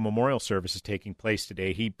Mondale Memorial Service is taking place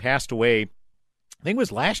today. He passed away, I think it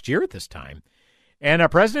was last year at this time. And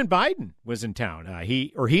President Biden was in town.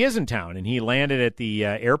 He is in town, and he landed at the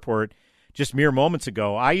airport just mere moments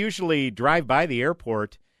ago. I usually drive by the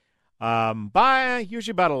airport by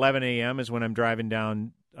usually about 11 a.m. is when I'm driving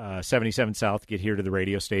down 77 South to get here to the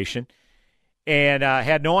radio station. And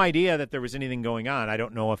had no idea that there was anything going on. I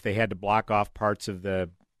don't know if they had to block off parts of the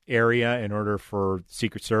area in order for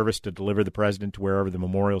Secret Service to deliver the president to wherever the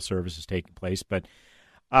memorial service is taking place. But,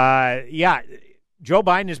 yeah, Joe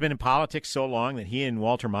Biden has been in politics so long that he and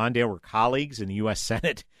Walter Mondale were colleagues in the U.S.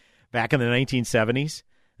 Senate back in the 1970s.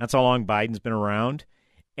 That's how long Biden's been around.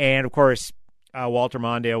 And, of course, Walter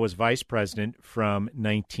Mondale was vice president from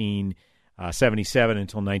 1977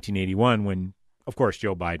 until 1981 when, of course,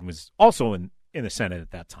 Joe Biden was also in the Senate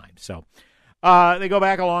at that time. So they go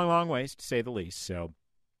back a long, long ways, to say the least. So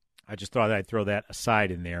I just thought I'd throw that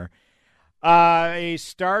aside in there. I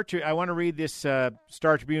want to read this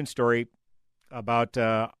Star Tribune story about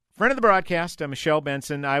a friend of the broadcast, Michelle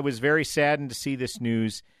Benson. I was very saddened to see this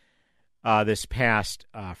news this past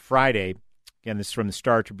Friday. Again, this is from the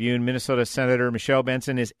Star Tribune. Minnesota Senator Michelle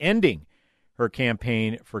Benson is ending her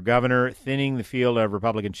campaign for governor, thinning the field of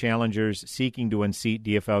Republican challengers seeking to unseat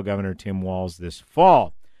DFL Governor Tim Walz this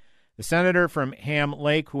fall. The senator from Ham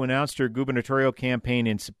Lake, who announced her gubernatorial campaign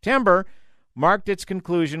in September, marked its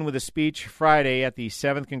conclusion with a speech Friday at the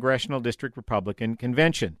 7th Congressional District Republican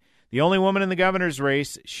Convention. The only woman in the governor's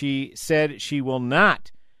race, she said she will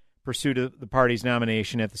not pursue the party's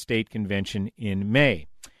nomination at the state convention in May.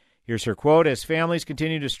 Here's her quote. As families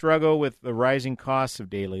continue to struggle with the rising costs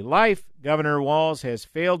of daily life, Governor Walz has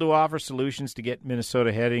failed to offer solutions to get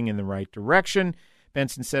Minnesota heading in the right direction,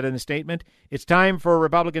 Benson said in a statement. It's time for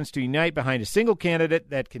Republicans to unite behind a single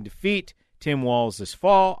candidate that can defeat Tim Walz this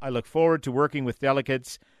fall. I look forward to working with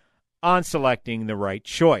delegates on selecting the right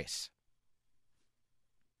choice.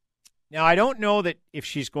 Now, I don't know that if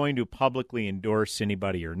she's going to publicly endorse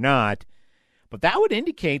anybody or not, but that would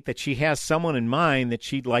indicate that she has someone in mind that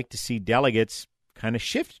she'd like to see delegates kind of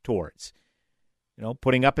shift towards,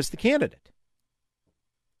 putting up as the candidate.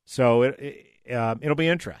 So it'll be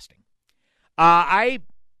interesting. I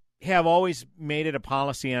have always made it a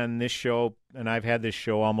policy on this show, and I've had this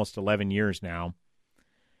show almost 11 years now,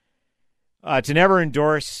 to never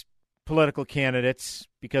endorse political candidates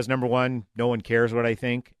because, number one, no one cares what I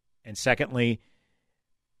think, and secondly,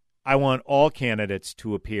 I want all candidates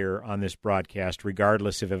to appear on this broadcast,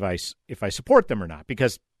 regardless if I support them or not,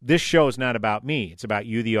 because this show is not about me. It's about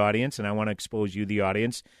you, the audience, and I want to expose you, the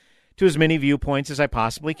audience, to as many viewpoints as I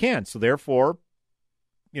possibly can. So therefore,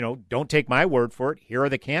 don't take my word for it. Here are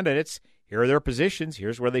the candidates. Here are their positions.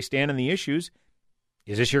 Here's where they stand on the issues.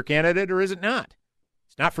 Is this your candidate or is it not?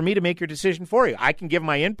 It's not for me to make your decision for you. I can give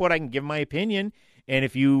my input. I can give my opinion. And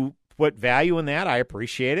if you put value in that, I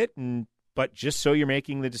appreciate it. But just so you're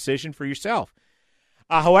making the decision for yourself.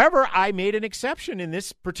 However, I made an exception in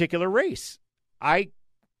this particular race.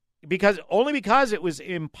 Because it was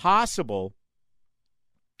impossible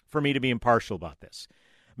for me to be impartial about this.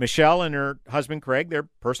 Michelle and her husband, Craig, they're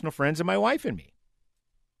personal friends of my wife and me.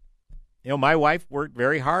 My wife worked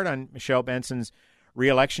very hard on Michelle Benson's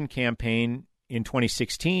reelection campaign in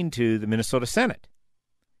 2016 to the Minnesota Senate.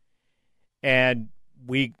 And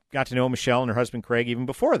we got to know Michelle and her husband, Craig, even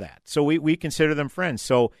before that. So we consider them friends.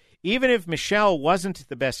 So even if Michelle wasn't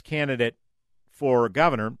the best candidate for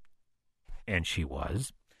governor, and she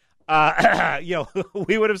was,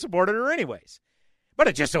 we would have supported her anyways. But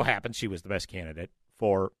it just so happens she was the best candidate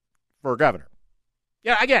for governor.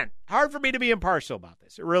 Yeah, again, hard for me to be impartial about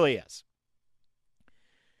this. It really is.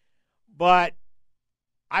 But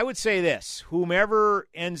I would say this, whomever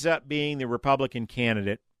ends up being the Republican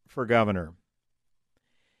candidate for governor,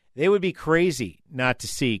 they would be crazy not to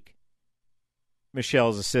seek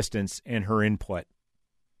Michelle's assistance and her input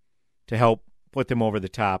to help put them over the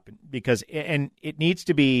top, because it needs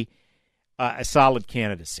to be a solid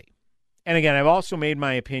candidacy. And again, I've also made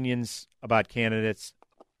my opinions about candidates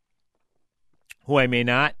who I may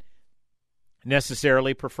not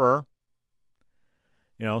necessarily prefer.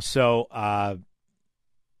 So I'll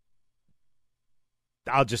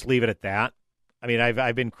just leave it at that. I mean,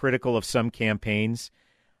 I've been critical of some campaigns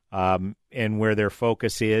and where their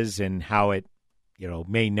focus is and how it,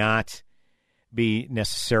 may not be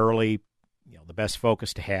necessarily, the best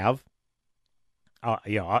focus to have.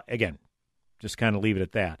 Again, just kind of leave it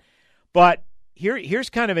at that. But here's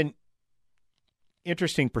kind of an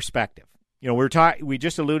interesting perspective. We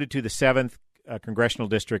just alluded to the 7th Congressional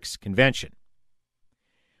District's convention,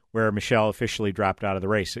 where Michelle officially dropped out of the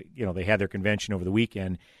race. They had their convention over the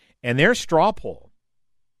weekend, and their straw poll.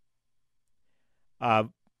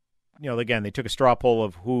 Again, they took a straw poll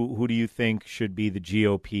of who do you think should be the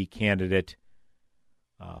GOP candidate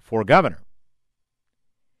for governor,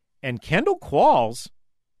 and Kendall Qualls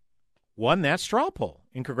won that straw poll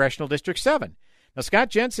in Congressional District 7. Now, Scott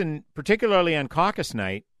Jensen, particularly on caucus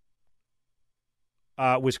night,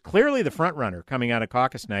 was clearly the front runner coming out of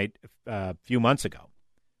caucus night a few months ago.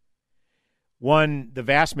 Won the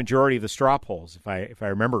vast majority of the straw polls, if I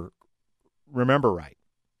remember right,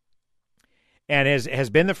 and has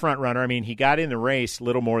been the front runner. I mean, he got in the race a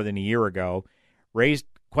little more than a year ago, raised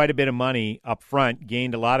quite a bit of money up front,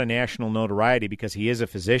 gained a lot of national notoriety because he is a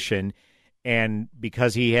physician and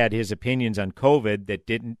because he had his opinions on COVID that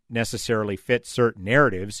didn't necessarily fit certain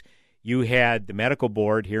narratives. You had the medical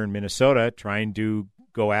board here in Minnesota trying to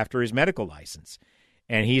go after his medical license,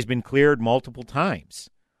 and he's been cleared multiple times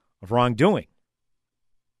of wrongdoing.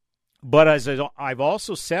 But as I've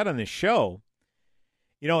also said on this show,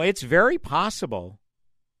 it's very possible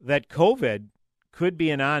that COVID could be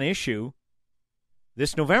a non-issue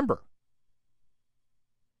this November.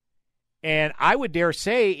 And I would dare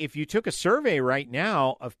say if you took a survey right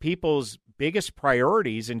now of people's biggest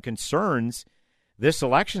priorities and concerns this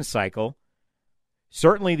election cycle,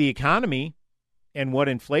 certainly the economy and what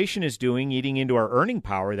inflation is doing, eating into our earning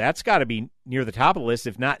power, that's got to be near the top of the list,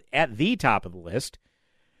 if not at the top of the list.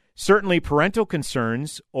 Certainly parental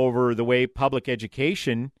concerns over the way public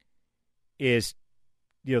education is,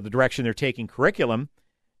 the direction they're taking curriculum.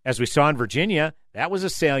 As we saw in Virginia, that was a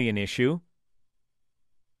salient issue.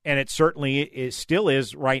 And it certainly still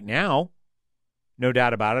is right now, no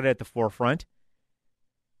doubt about it, at the forefront.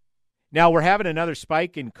 Now, we're having another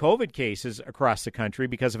spike in COVID cases across the country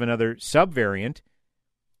because of another subvariant.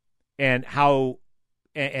 And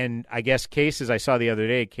I guess cases, I saw the other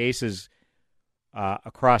day, cases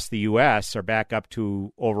across the U.S. are back up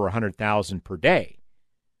to over 100,000 per day.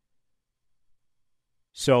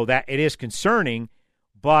 So that it is concerning,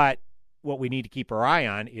 but what we need to keep our eye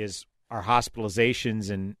on is our hospitalizations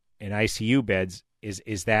and ICU beds.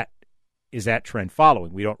 Is that trend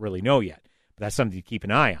following? We don't really know yet, but that's something to keep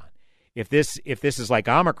an eye on. If this is like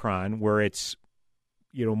Omicron, where it's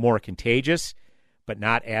more contagious, but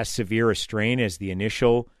not as severe a strain as the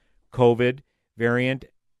initial COVID variant,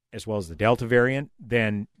 as well as the Delta variant,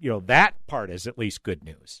 then that part is at least good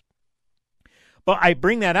news. But I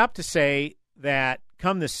bring that up to say that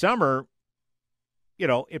come this summer,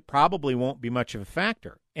 it probably won't be much of a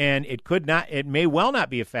factor. And it may well not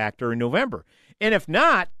be a factor in November. And if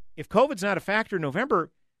COVID's not a factor in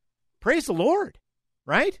November, praise the Lord,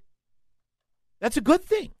 right? That's a good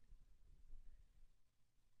thing.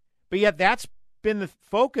 But yet that's been the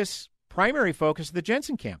primary focus of the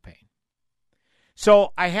Jensen campaign.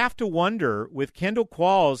 So I have to wonder, with Kendall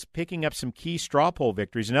Qualls picking up some key straw poll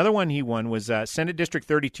victories, another one he won was Senate District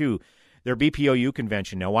 32, their BPOU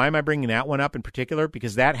convention. Now, why am I bringing that one up in particular?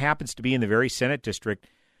 Because that happens to be in the very Senate district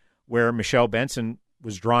where Michelle Benson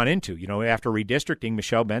was drawn into. After redistricting,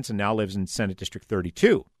 Michelle Benson now lives in Senate District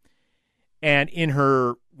 32. And in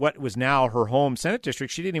what was now her home Senate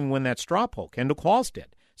district, she didn't even win that straw poll. Kendall Qualls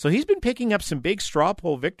did. So he's been picking up some big straw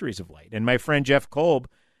poll victories of late. And my friend Jeff Kolb,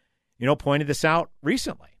 pointed this out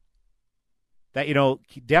recently. That,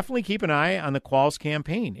 definitely keep an eye on the Qualls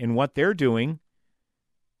campaign and what they're doing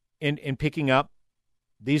in picking up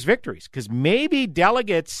these victories. Because maybe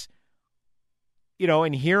delegates,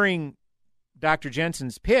 in hearing Dr.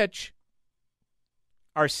 Jensen's pitch,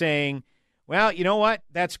 are saying, well, you know what?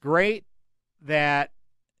 That's great that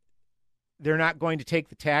they're not going to take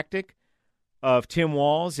the tactic of Tim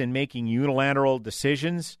Walz in making unilateral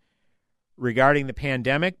decisions regarding the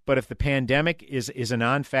pandemic. But if the pandemic is a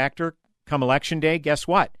non-factor come Election Day, guess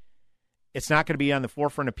what? It's not going to be on the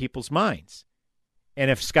forefront of people's minds.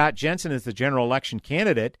 And if Scott Jensen is the general election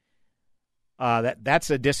candidate,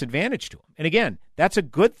 that's a disadvantage to him. And again, that's a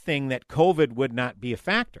good thing that COVID would not be a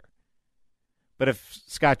factor. But if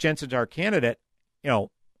Scott Jensen's our candidate,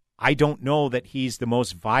 I don't know that he's the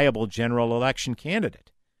most viable general election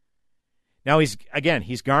candidate. Now,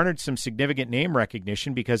 he's garnered some significant name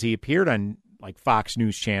recognition because he appeared on like Fox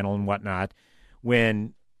News Channel and whatnot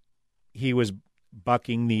when he was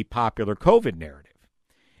bucking the popular COVID narrative.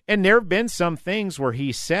 And there have been some things where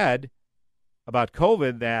he said about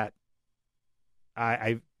COVID that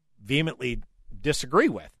I vehemently disagree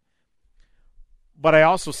with. But I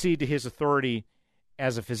also cede to his authority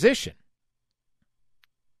as a physician.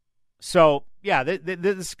 So, yeah,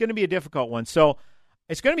 this is going to be a difficult one. So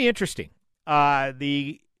it's going to be interesting.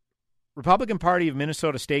 The Republican Party of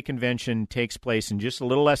Minnesota State Convention takes place in just a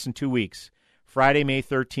little less than 2 weeks, Friday, May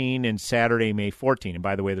 13, and Saturday, May 14. And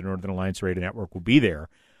by the way, the Northern Alliance Radio Network will be there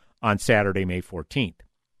on Saturday, May 14th.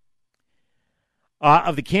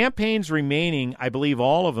 Of the campaigns remaining, I believe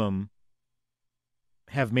all of them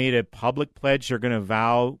have made a public pledge they're going to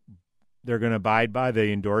vow they're going to abide by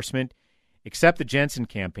the endorsement except the Jensen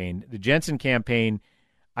campaign. The Jensen campaign,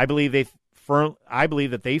 I believe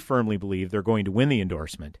that they firmly believe they're going to win the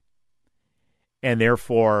endorsement. And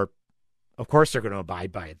therefore, of course, they're going to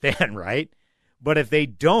abide by it then, right? But if they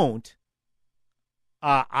don't,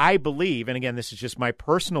 I believe, and again, this is just my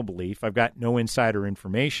personal belief, I've got no insider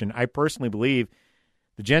information, I personally believe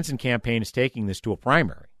the Jensen campaign is taking this to a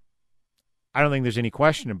primary. I don't think there's any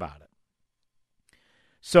question about it.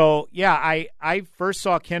 So, yeah, I first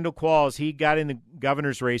saw Kendall Qualls. He got in the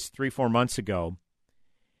governor's race 3-4 months ago,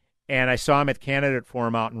 and I saw him at candidate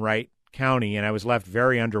forum out in Wright County, and I was left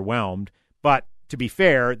very underwhelmed. But to be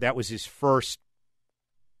fair, that was his first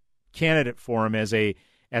candidate forum as a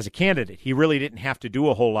candidate. He really didn't have to do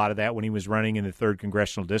a whole lot of that when he was running in the 3rd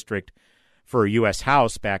Congressional District for a U.S.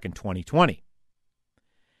 House back in 2020.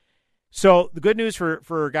 So the good news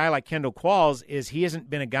for a guy like Kendall Qualls is he hasn't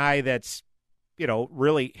been a guy that's,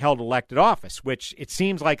 really held elected office, which it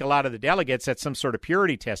seems like a lot of the delegates, that's some sort of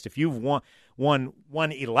purity test. If you've won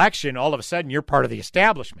one election, all of a sudden you're part of the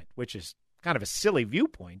establishment, which is kind of a silly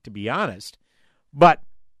viewpoint, to be honest. But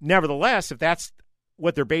nevertheless, if that's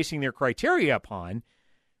what they're basing their criteria upon,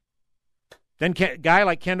 then a guy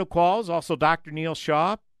like Kendall Qualls, also Dr. Neil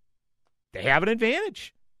Shaw, they have an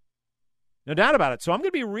advantage. No doubt about it. So I'm going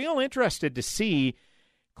to be real interested to see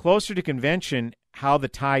closer to convention how the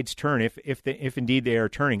tides turn, if indeed they are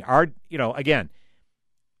turning. Again,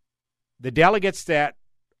 the delegates that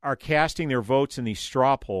are casting their votes in these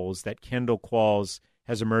straw polls that Kendall Qualls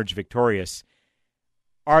has emerged victorious,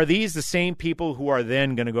 are these the same people who are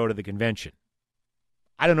then going to go to the convention?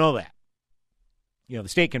 I don't know that. The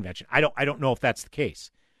state convention. I don't know if that's the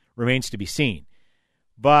case. Remains to be seen.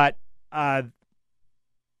 But all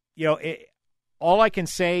I can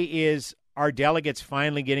say is our delegates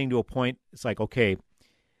finally getting to a point, it's like, okay,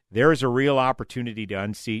 there is a real opportunity to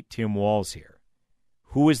unseat Tim Walz here.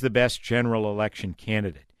 Who is the best general election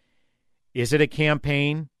candidate? Is it a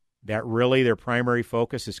campaign that really their primary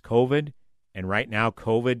focus is COVID, and right now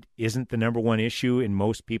COVID isn't the number one issue in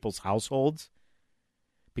most people's households?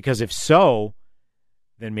 Because if so,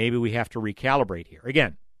 then maybe we have to recalibrate here.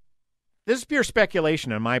 Again, this is pure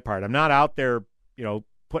speculation on my part. I'm not out there,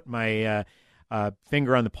 putting my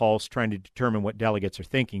finger on the pulse trying to determine what delegates are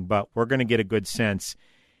thinking, but we're going to get a good sense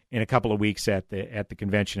in a couple of weeks at the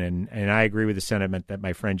convention. And I agree with the sentiment that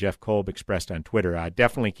my friend Jeff Kolb expressed on Twitter.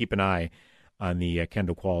 Definitely keep an eye on the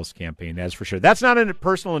Kendall Qualls campaign, that's for sure. That's not a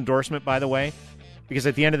personal endorsement, by the way, because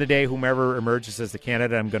at the end of the day, whomever emerges as the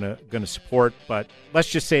candidate, I'm going to support. But let's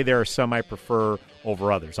just say there are some I prefer over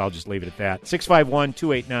others. I'll just leave it at that.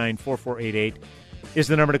 651-289-4488 is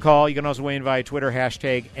the number to call. You can also weigh in via Twitter,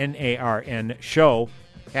 hashtag NARN Show,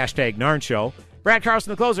 hashtag NARN Show. Brad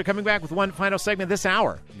Carlson, the closer, coming back with one final segment this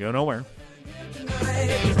hour. Go nowhere.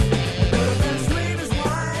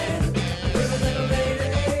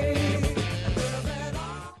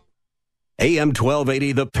 AM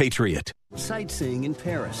 1280, The Patriot. Sightseeing in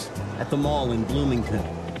Paris, at the mall in Bloomington,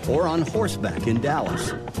 or on horseback in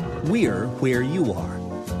Dallas. We're where you are.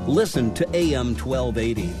 Listen to AM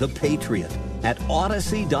 1280, The Patriot, at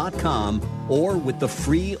Odyssey.com or with the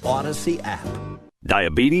free Odyssey app.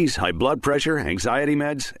 Diabetes, high blood pressure, anxiety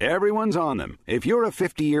meds, everyone's on them. If you're a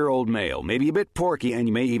 50-year-old male, maybe a bit porky, and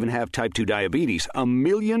you may even have type 2 diabetes, $1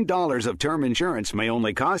 million of term insurance may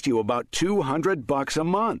only cost you about $200 a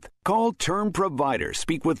month. Call Term Provider.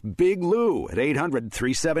 Speak with Big Lou at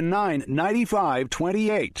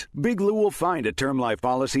 800-379-9528. Big Lou will find a term life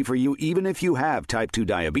policy for you even if you have type 2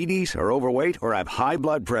 diabetes, are overweight, or have high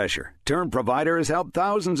blood pressure. Term Provider has helped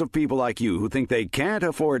thousands of people like you who think they can't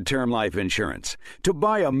afford term life insurance. To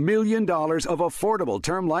buy $1 million of affordable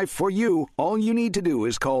term life for you, all you need to do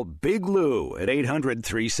is call Big Lou at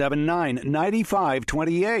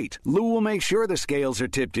 800-379-9528. Lou will make sure the scales are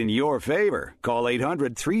tipped in your favor. Call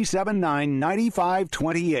 800-379-9528.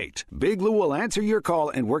 Big Lou will answer your call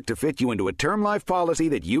and work to fit you into a term life policy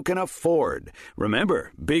that you can afford.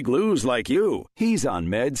 Remember, Big Lou's like you. He's on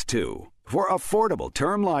meds too. For affordable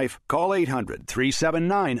term life, call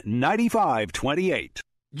 800-379-9528.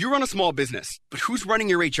 You run a small business, but who's running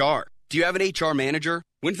your HR? Do you have an HR manager?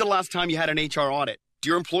 When's the last time you had an HR audit? Do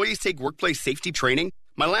your employees take workplace safety training?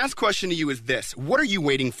 My last question to you is this. What are you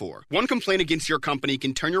waiting for? One complaint against your company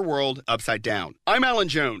can turn your world upside down. I'm Alan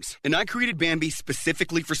Jones, and I created Bambi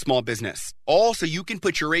specifically for small business. All so you can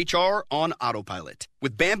put your HR on autopilot.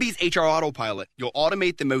 With Bambi's HR Autopilot, you'll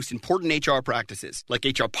automate the most important HR practices, like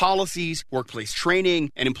HR policies, workplace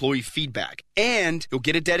training, and employee feedback. And you'll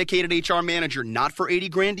get a dedicated HR manager not for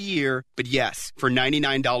 $80,000 a year, but yes, for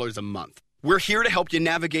 $99 a month. We're here to help you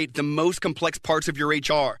navigate the most complex parts of your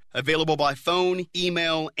HR, available by phone,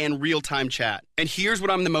 email, and real-time chat. And here's what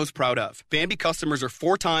I'm the most proud of. Bambee customers are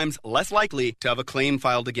 4 times less likely to have a claim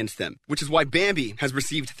filed against them, which is why Bambee has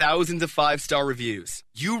received thousands of 5-star reviews.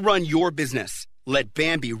 You run your business. Let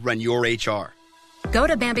Bambee run your HR. Go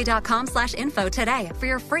to Bambee.com/info today for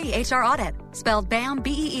your free HR audit. Spelled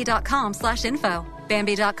BAMBEE.com/info.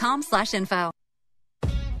 Bambee.com/info.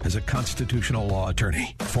 As a constitutional law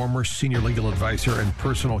attorney, former senior legal advisor and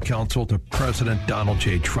personal counsel to President Donald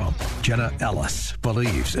J. Trump, Jenna Ellis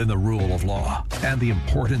believes in the rule of law and the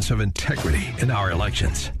importance of integrity in our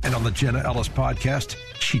elections. And on the Jenna Ellis podcast,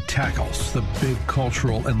 she tackles the big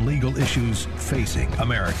cultural and legal issues facing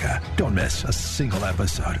America. Don't miss a single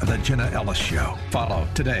episode of the Jenna Ellis Show. Follow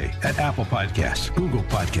today at Apple Podcasts, Google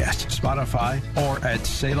Podcasts, Spotify, or at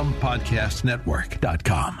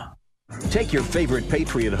SalemPodcastNetwork.com. Take your favorite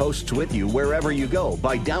Patriot hosts with you wherever you go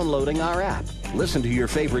by downloading our app. Listen to your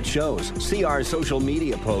favorite shows, see our social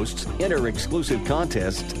media posts, enter exclusive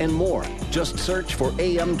contests, and more. Just search for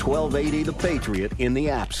AM 1280 The Patriot in the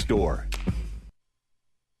App Store.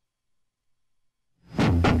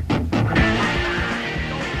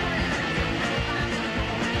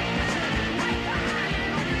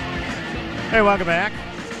 Hey, welcome back.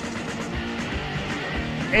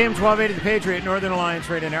 AM 1280, The Patriot, Northern Alliance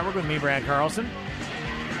Radio Network with me, Brad Carlson.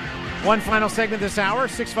 One final segment this hour,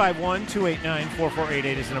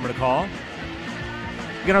 651-289-4488 is the number to call.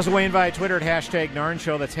 You can also weigh in via Twitter at hashtag NARN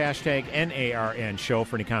Show. That's hashtag NARN Show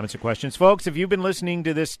for any comments or questions. Folks, if you've been listening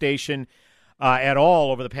to this station at all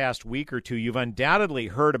over the past week or two, you've undoubtedly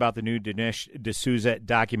heard about the new Dinesh D'Souza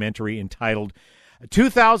documentary entitled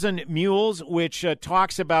 2,000 Mules, which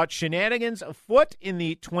talks about shenanigans afoot in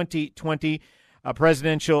the 2020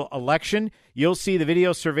 presidential election. You'll see the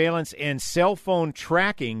video surveillance and cell phone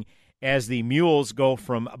tracking as the mules go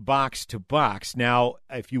from box to box. Now,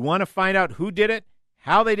 if you want to find out who did it,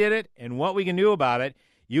 how they did it, and what we can do about it,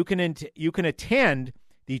 you can attend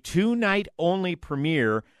the 2-night-only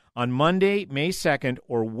premiere on Monday, May 2nd,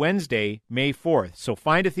 or Wednesday, May 4th. So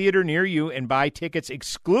find a theater near you and buy tickets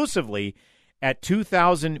exclusively at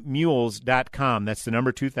 2000mules.com. That's the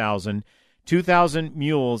number 2000,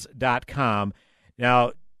 2000mules.com.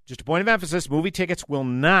 Now, just a point of emphasis, movie tickets will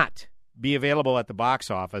not be available at the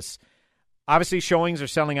box office. Obviously, showings are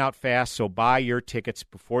selling out fast, so buy your tickets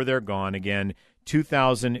before they're gone. Again,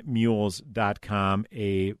 2000mules.com,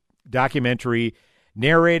 a documentary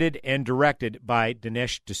narrated and directed by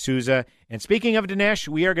Dinesh D'Souza. And speaking of Dinesh,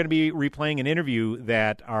 we are going to be replaying an interview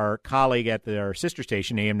that our colleague at our sister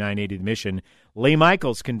station, AM 980 The Mission, Leigh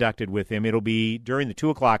Michaels, conducted with him. It'll be during the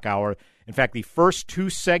 2 o'clock hour. In fact, the first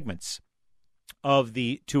 2 segments of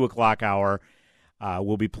the 2 o'clock hour,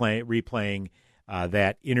 we'll be replaying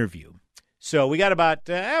that interview. So we got about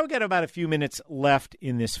a few minutes left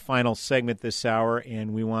in this final segment this hour,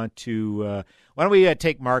 and we want to why don't we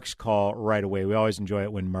take Mark's call right away? We always enjoy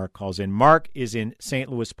it when Mark calls in. Mark is in St.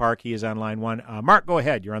 Louis Park. He is on line 1. Mark, go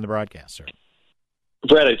ahead. You're on the broadcast, sir.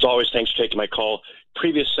 Brad, it's always thanks for taking my call.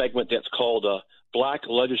 Previous segment that's called Black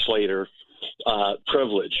Legislator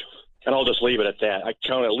Privilege. And I'll just leave it at that. I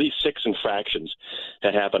count at least 6 infractions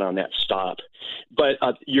that happened on that stop. But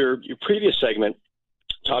your previous segment,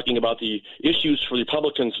 talking about the issues for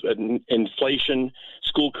Republicans, inflation,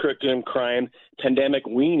 school curriculum, crime, pandemic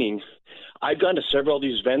weaning, I've gone to several of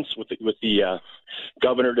these events with the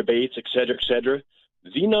governor debates, et cetera, et cetera.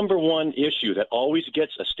 The number one issue that always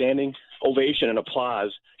gets a standing ovation and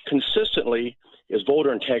applause consistently is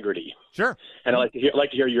voter integrity. Sure. And I'd like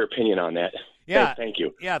to hear your opinion on that. Yeah, thank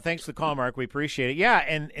you. Yeah, thanks for the call, Mark. We appreciate it. Yeah,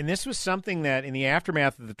 and this was something that in the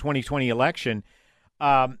aftermath of the 2020 election,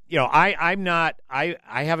 I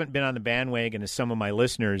haven't been on the bandwagon as some of my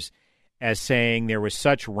listeners as saying there was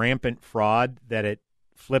such rampant fraud that it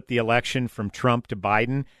flipped the election from Trump to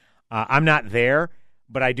Biden. I'm not there,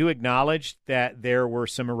 but I do acknowledge that there were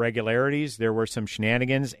some irregularities, there were some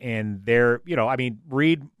shenanigans, and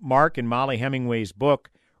read Mark and Molly Hemingway's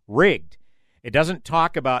book, Rigged. It doesn't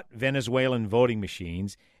talk about Venezuelan voting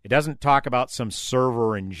machines. It doesn't talk about some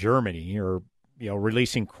server in Germany or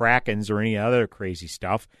releasing Krakens or any other crazy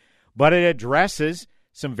stuff, but it addresses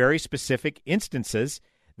some very specific instances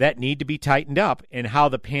that need to be tightened up and how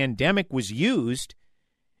the pandemic was used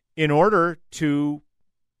in order to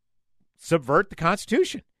subvert the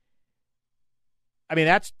Constitution. I mean,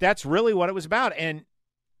 that's really what it was about. And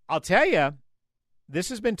I'll tell you, this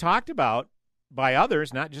has been talked about by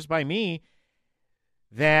others, not just by me,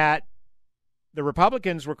 that the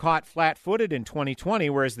Republicans were caught flat-footed in 2020,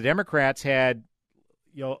 whereas the Democrats had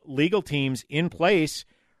legal teams in place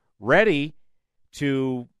ready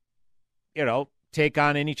to take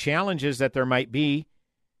on any challenges that there might be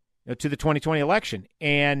to the 2020 election.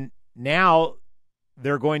 And now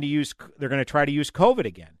they're going to try to use COVID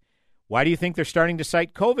again. Why do you think they're starting to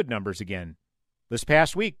cite COVID numbers again? This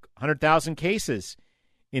past week, 100,000 cases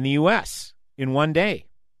in the U.S. in one day.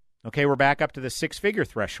 Okay, we're back up to the six-figure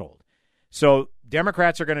threshold. So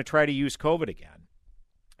Democrats are going to try to use COVID again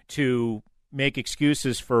to make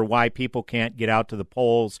excuses for why people can't get out to the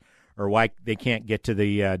polls or why they can't get to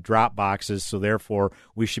the drop boxes, so therefore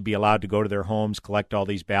we should be allowed to go to their homes, collect all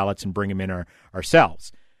these ballots, and bring them in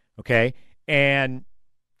ourselves. Okay? And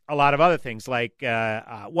a lot of other things like,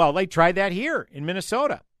 they tried that here in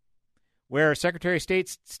Minnesota, where Secretary of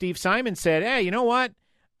State Steve Simon said, hey, you know what?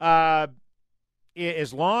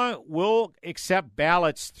 As long we'll accept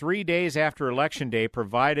ballots 3 days after Election Day,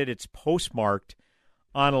 provided it's postmarked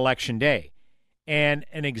on Election Day. And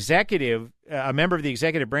an executive, a member of the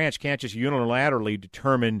executive branch, can't just unilaterally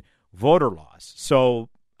determine voter laws. So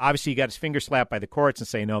obviously he got his finger slapped by the courts and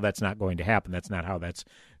say, no, that's not going to happen. That's not how that's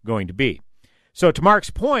going to be. So to Mark's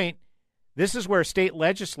point, this is where state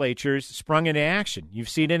legislatures sprung into action. You've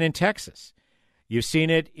seen it in Texas. You've seen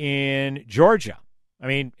it in Georgia. I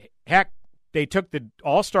mean, heck, they took the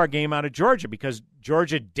All-Star game out of Georgia because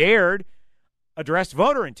Georgia dared address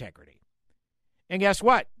voter integrity. And guess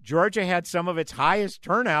what? Georgia had some of its highest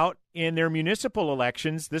turnout in their municipal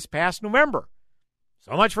elections this past November.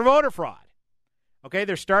 So much for voter fraud. Okay,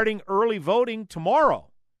 they're starting early voting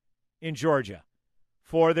tomorrow in Georgia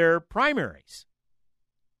for their primaries.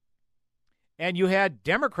 And you had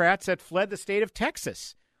Democrats that fled the state of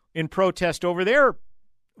Texas in protest over their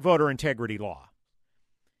voter integrity law.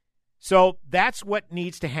 So that's what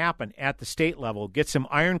needs to happen at the state level. Get some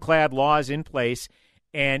ironclad laws in place.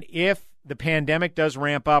 And if the pandemic does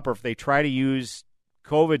ramp up, or if they try to use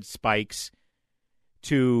COVID spikes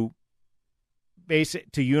to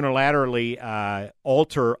unilaterally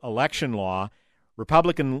alter election law,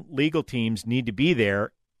 Republican legal teams need to be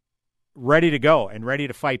there ready to go and ready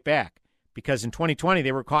to fight back, because in 2020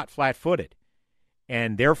 they were caught flat-footed.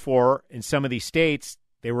 And therefore, in some of these states,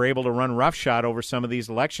 they were able to run roughshod over some of these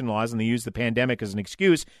election laws, and they used the pandemic as an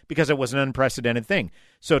excuse because it was an unprecedented thing.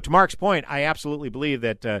 So to Mark's point, I absolutely believe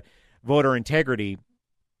that voter integrity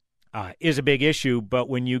is a big issue, but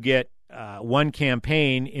when you get one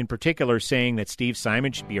campaign in particular saying that Steve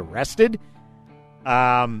Simon should be arrested,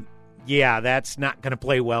 that's not going to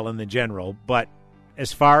play well in the general. But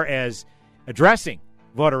as far as addressing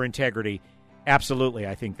voter integrity, absolutely,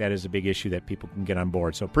 I think that is a big issue that people can get on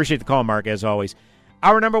board. So appreciate the call, Mark, as always.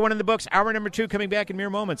 Hour number 1 in the books. Hour number 2 coming back in mere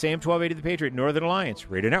moments. AM 1280 The Patriot, Northern Alliance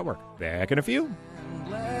Radio Network. Back in a few.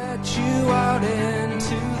 Let you out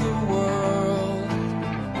into the world.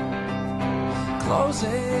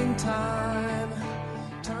 Closing time.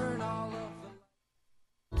 Turn all of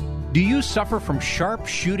the... Do you suffer from sharp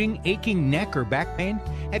shooting, aching neck or back pain?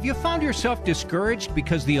 Have you found yourself discouraged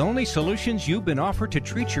because the only solutions you've been offered to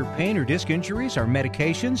treat your pain or disc injuries are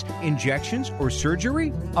medications, injections, or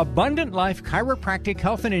surgery? Abundant Life Chiropractic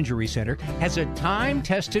Health and Injury Center has a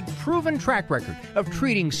time-tested, proven track record of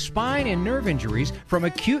treating spine and nerve injuries from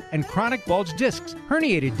acute and chronic bulged discs,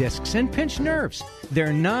 herniated discs, and pinched nerves.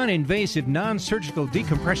 Their non-invasive, non-surgical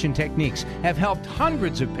decompression techniques have helped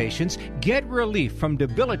hundreds of patients get relief from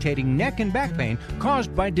debilitating neck and back pain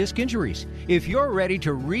caused by disc injuries. If you're ready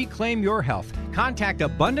to reclaim your health, contact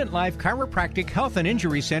Abundant Life Chiropractic Health and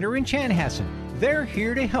Injury Center in Chanhassen. They're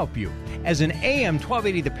here to help you. As an AM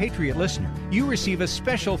 1280 The Patriot listener, you receive a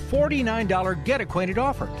special $49 Get Acquainted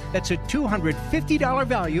offer. That's a $250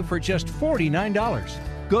 value for just $49.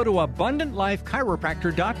 Go to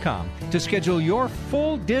AbundantLifeChiropractor.com to schedule your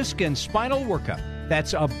full disc and spinal workup.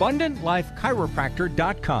 That's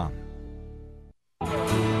AbundantLifeChiropractor.com.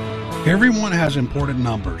 Everyone has important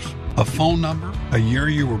numbers. A phone number, a year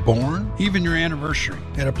you were born, even your anniversary.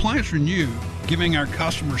 At Appliance Renew, giving our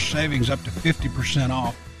customers savings up to 50%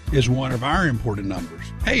 off is one of our important numbers.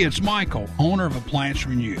 Hey, it's Michael, owner of Appliance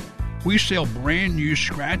Renew. We sell brand new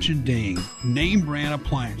scratch and ding, name brand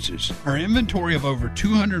appliances. Our inventory of over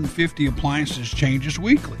 250 appliances changes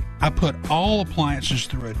weekly. I put all appliances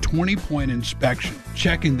through a 20-point inspection,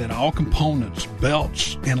 checking that all components,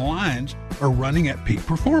 belts, and lines are running at peak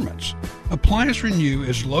performance. Appliance Renew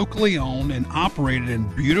is locally owned and operated in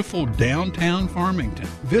beautiful downtown Farmington.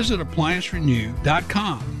 Visit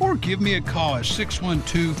ApplianceRenew.com or give me a call at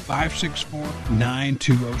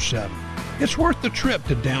 612-564-9207. It's worth the trip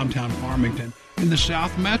to downtown Farmington in the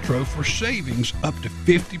South Metro for savings up to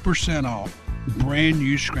 50% off brand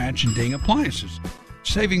new scratch and ding appliances.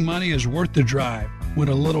 Saving money is worth the drive when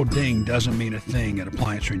a little ding doesn't mean a thing at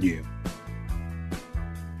Appliance Renew.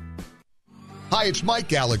 Hi, it's Mike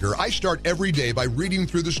Gallagher. I start every day by reading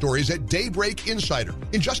through the stories at Daybreak Insider.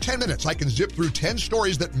 In just 10 minutes, I can zip through 10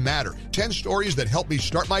 stories that matter, 10 stories that help me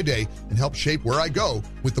start my day and help shape where I go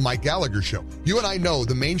with The Mike Gallagher Show. You and I know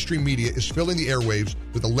the mainstream media is filling the airwaves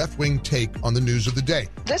with a left-wing take on the news of the day.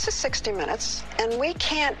 This is 60 Minutes, and we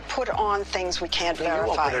can't put on things we can't verify. You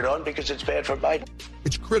won't put it on because it's bad for Biden.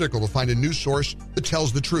 It's critical to find a news source that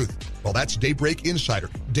tells the truth. Well, that's Daybreak Insider.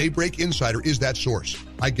 Daybreak Insider is that source.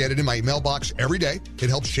 I get it in my mailbox every day. It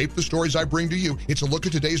helps shape the stories I bring to you. It's a look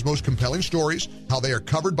at today's most compelling stories, how they are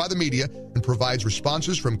covered by the media, and provides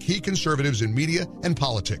responses from key conservatives in media and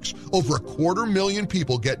politics. Over 250,000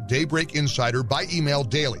 people get Daybreak Insider by email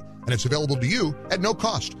daily, and it's available to you at no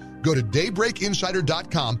cost. Go to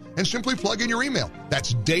daybreakinsider.com and simply plug in your email.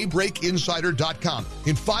 That's daybreakinsider.com.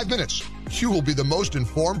 In 5 minutes, you will be the most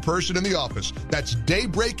informed person in the office. That's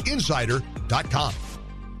daybreakinsider.com.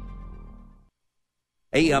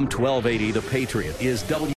 AM 1280, The Patriot, is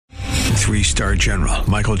W. 3-star General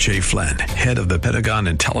Michael J. Flynn, head of the Pentagon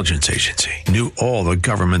Intelligence Agency, knew all the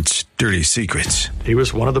government's dirty secrets. He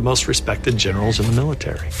was one of the most respected generals in the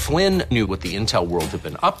military. Flynn knew what the intel world had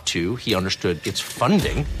been up to. He understood its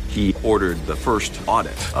funding. He ordered the first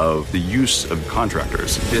audit of the use of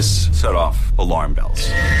contractors. This set off alarm bells.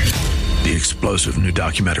 The explosive new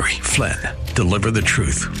documentary, Flynn, Deliver the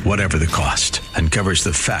Truth, Whatever the Cost, uncovers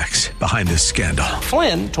the facts behind this scandal.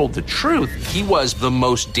 Flynn told the truth. He was the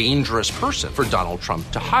most dangerous person for Donald Trump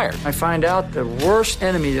to hire. I find out the worst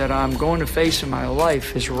enemy that I'm going to face in my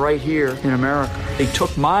life is right here in America. They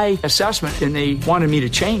took my assessment and they wanted me to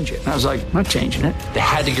change it. And I was like, I'm not changing it. They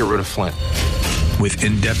had to get rid of Flynn. With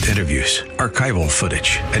in-depth interviews, archival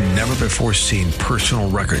footage, and never-before-seen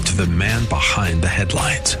personal records of the man behind the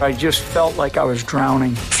headlines. I just felt like I was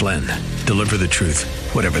drowning. Flynn, Deliver the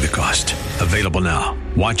Truth, Whatever the Cost. Available now.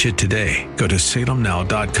 Watch it today. Go to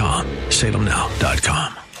salemnow.com.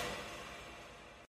 salemnow.com.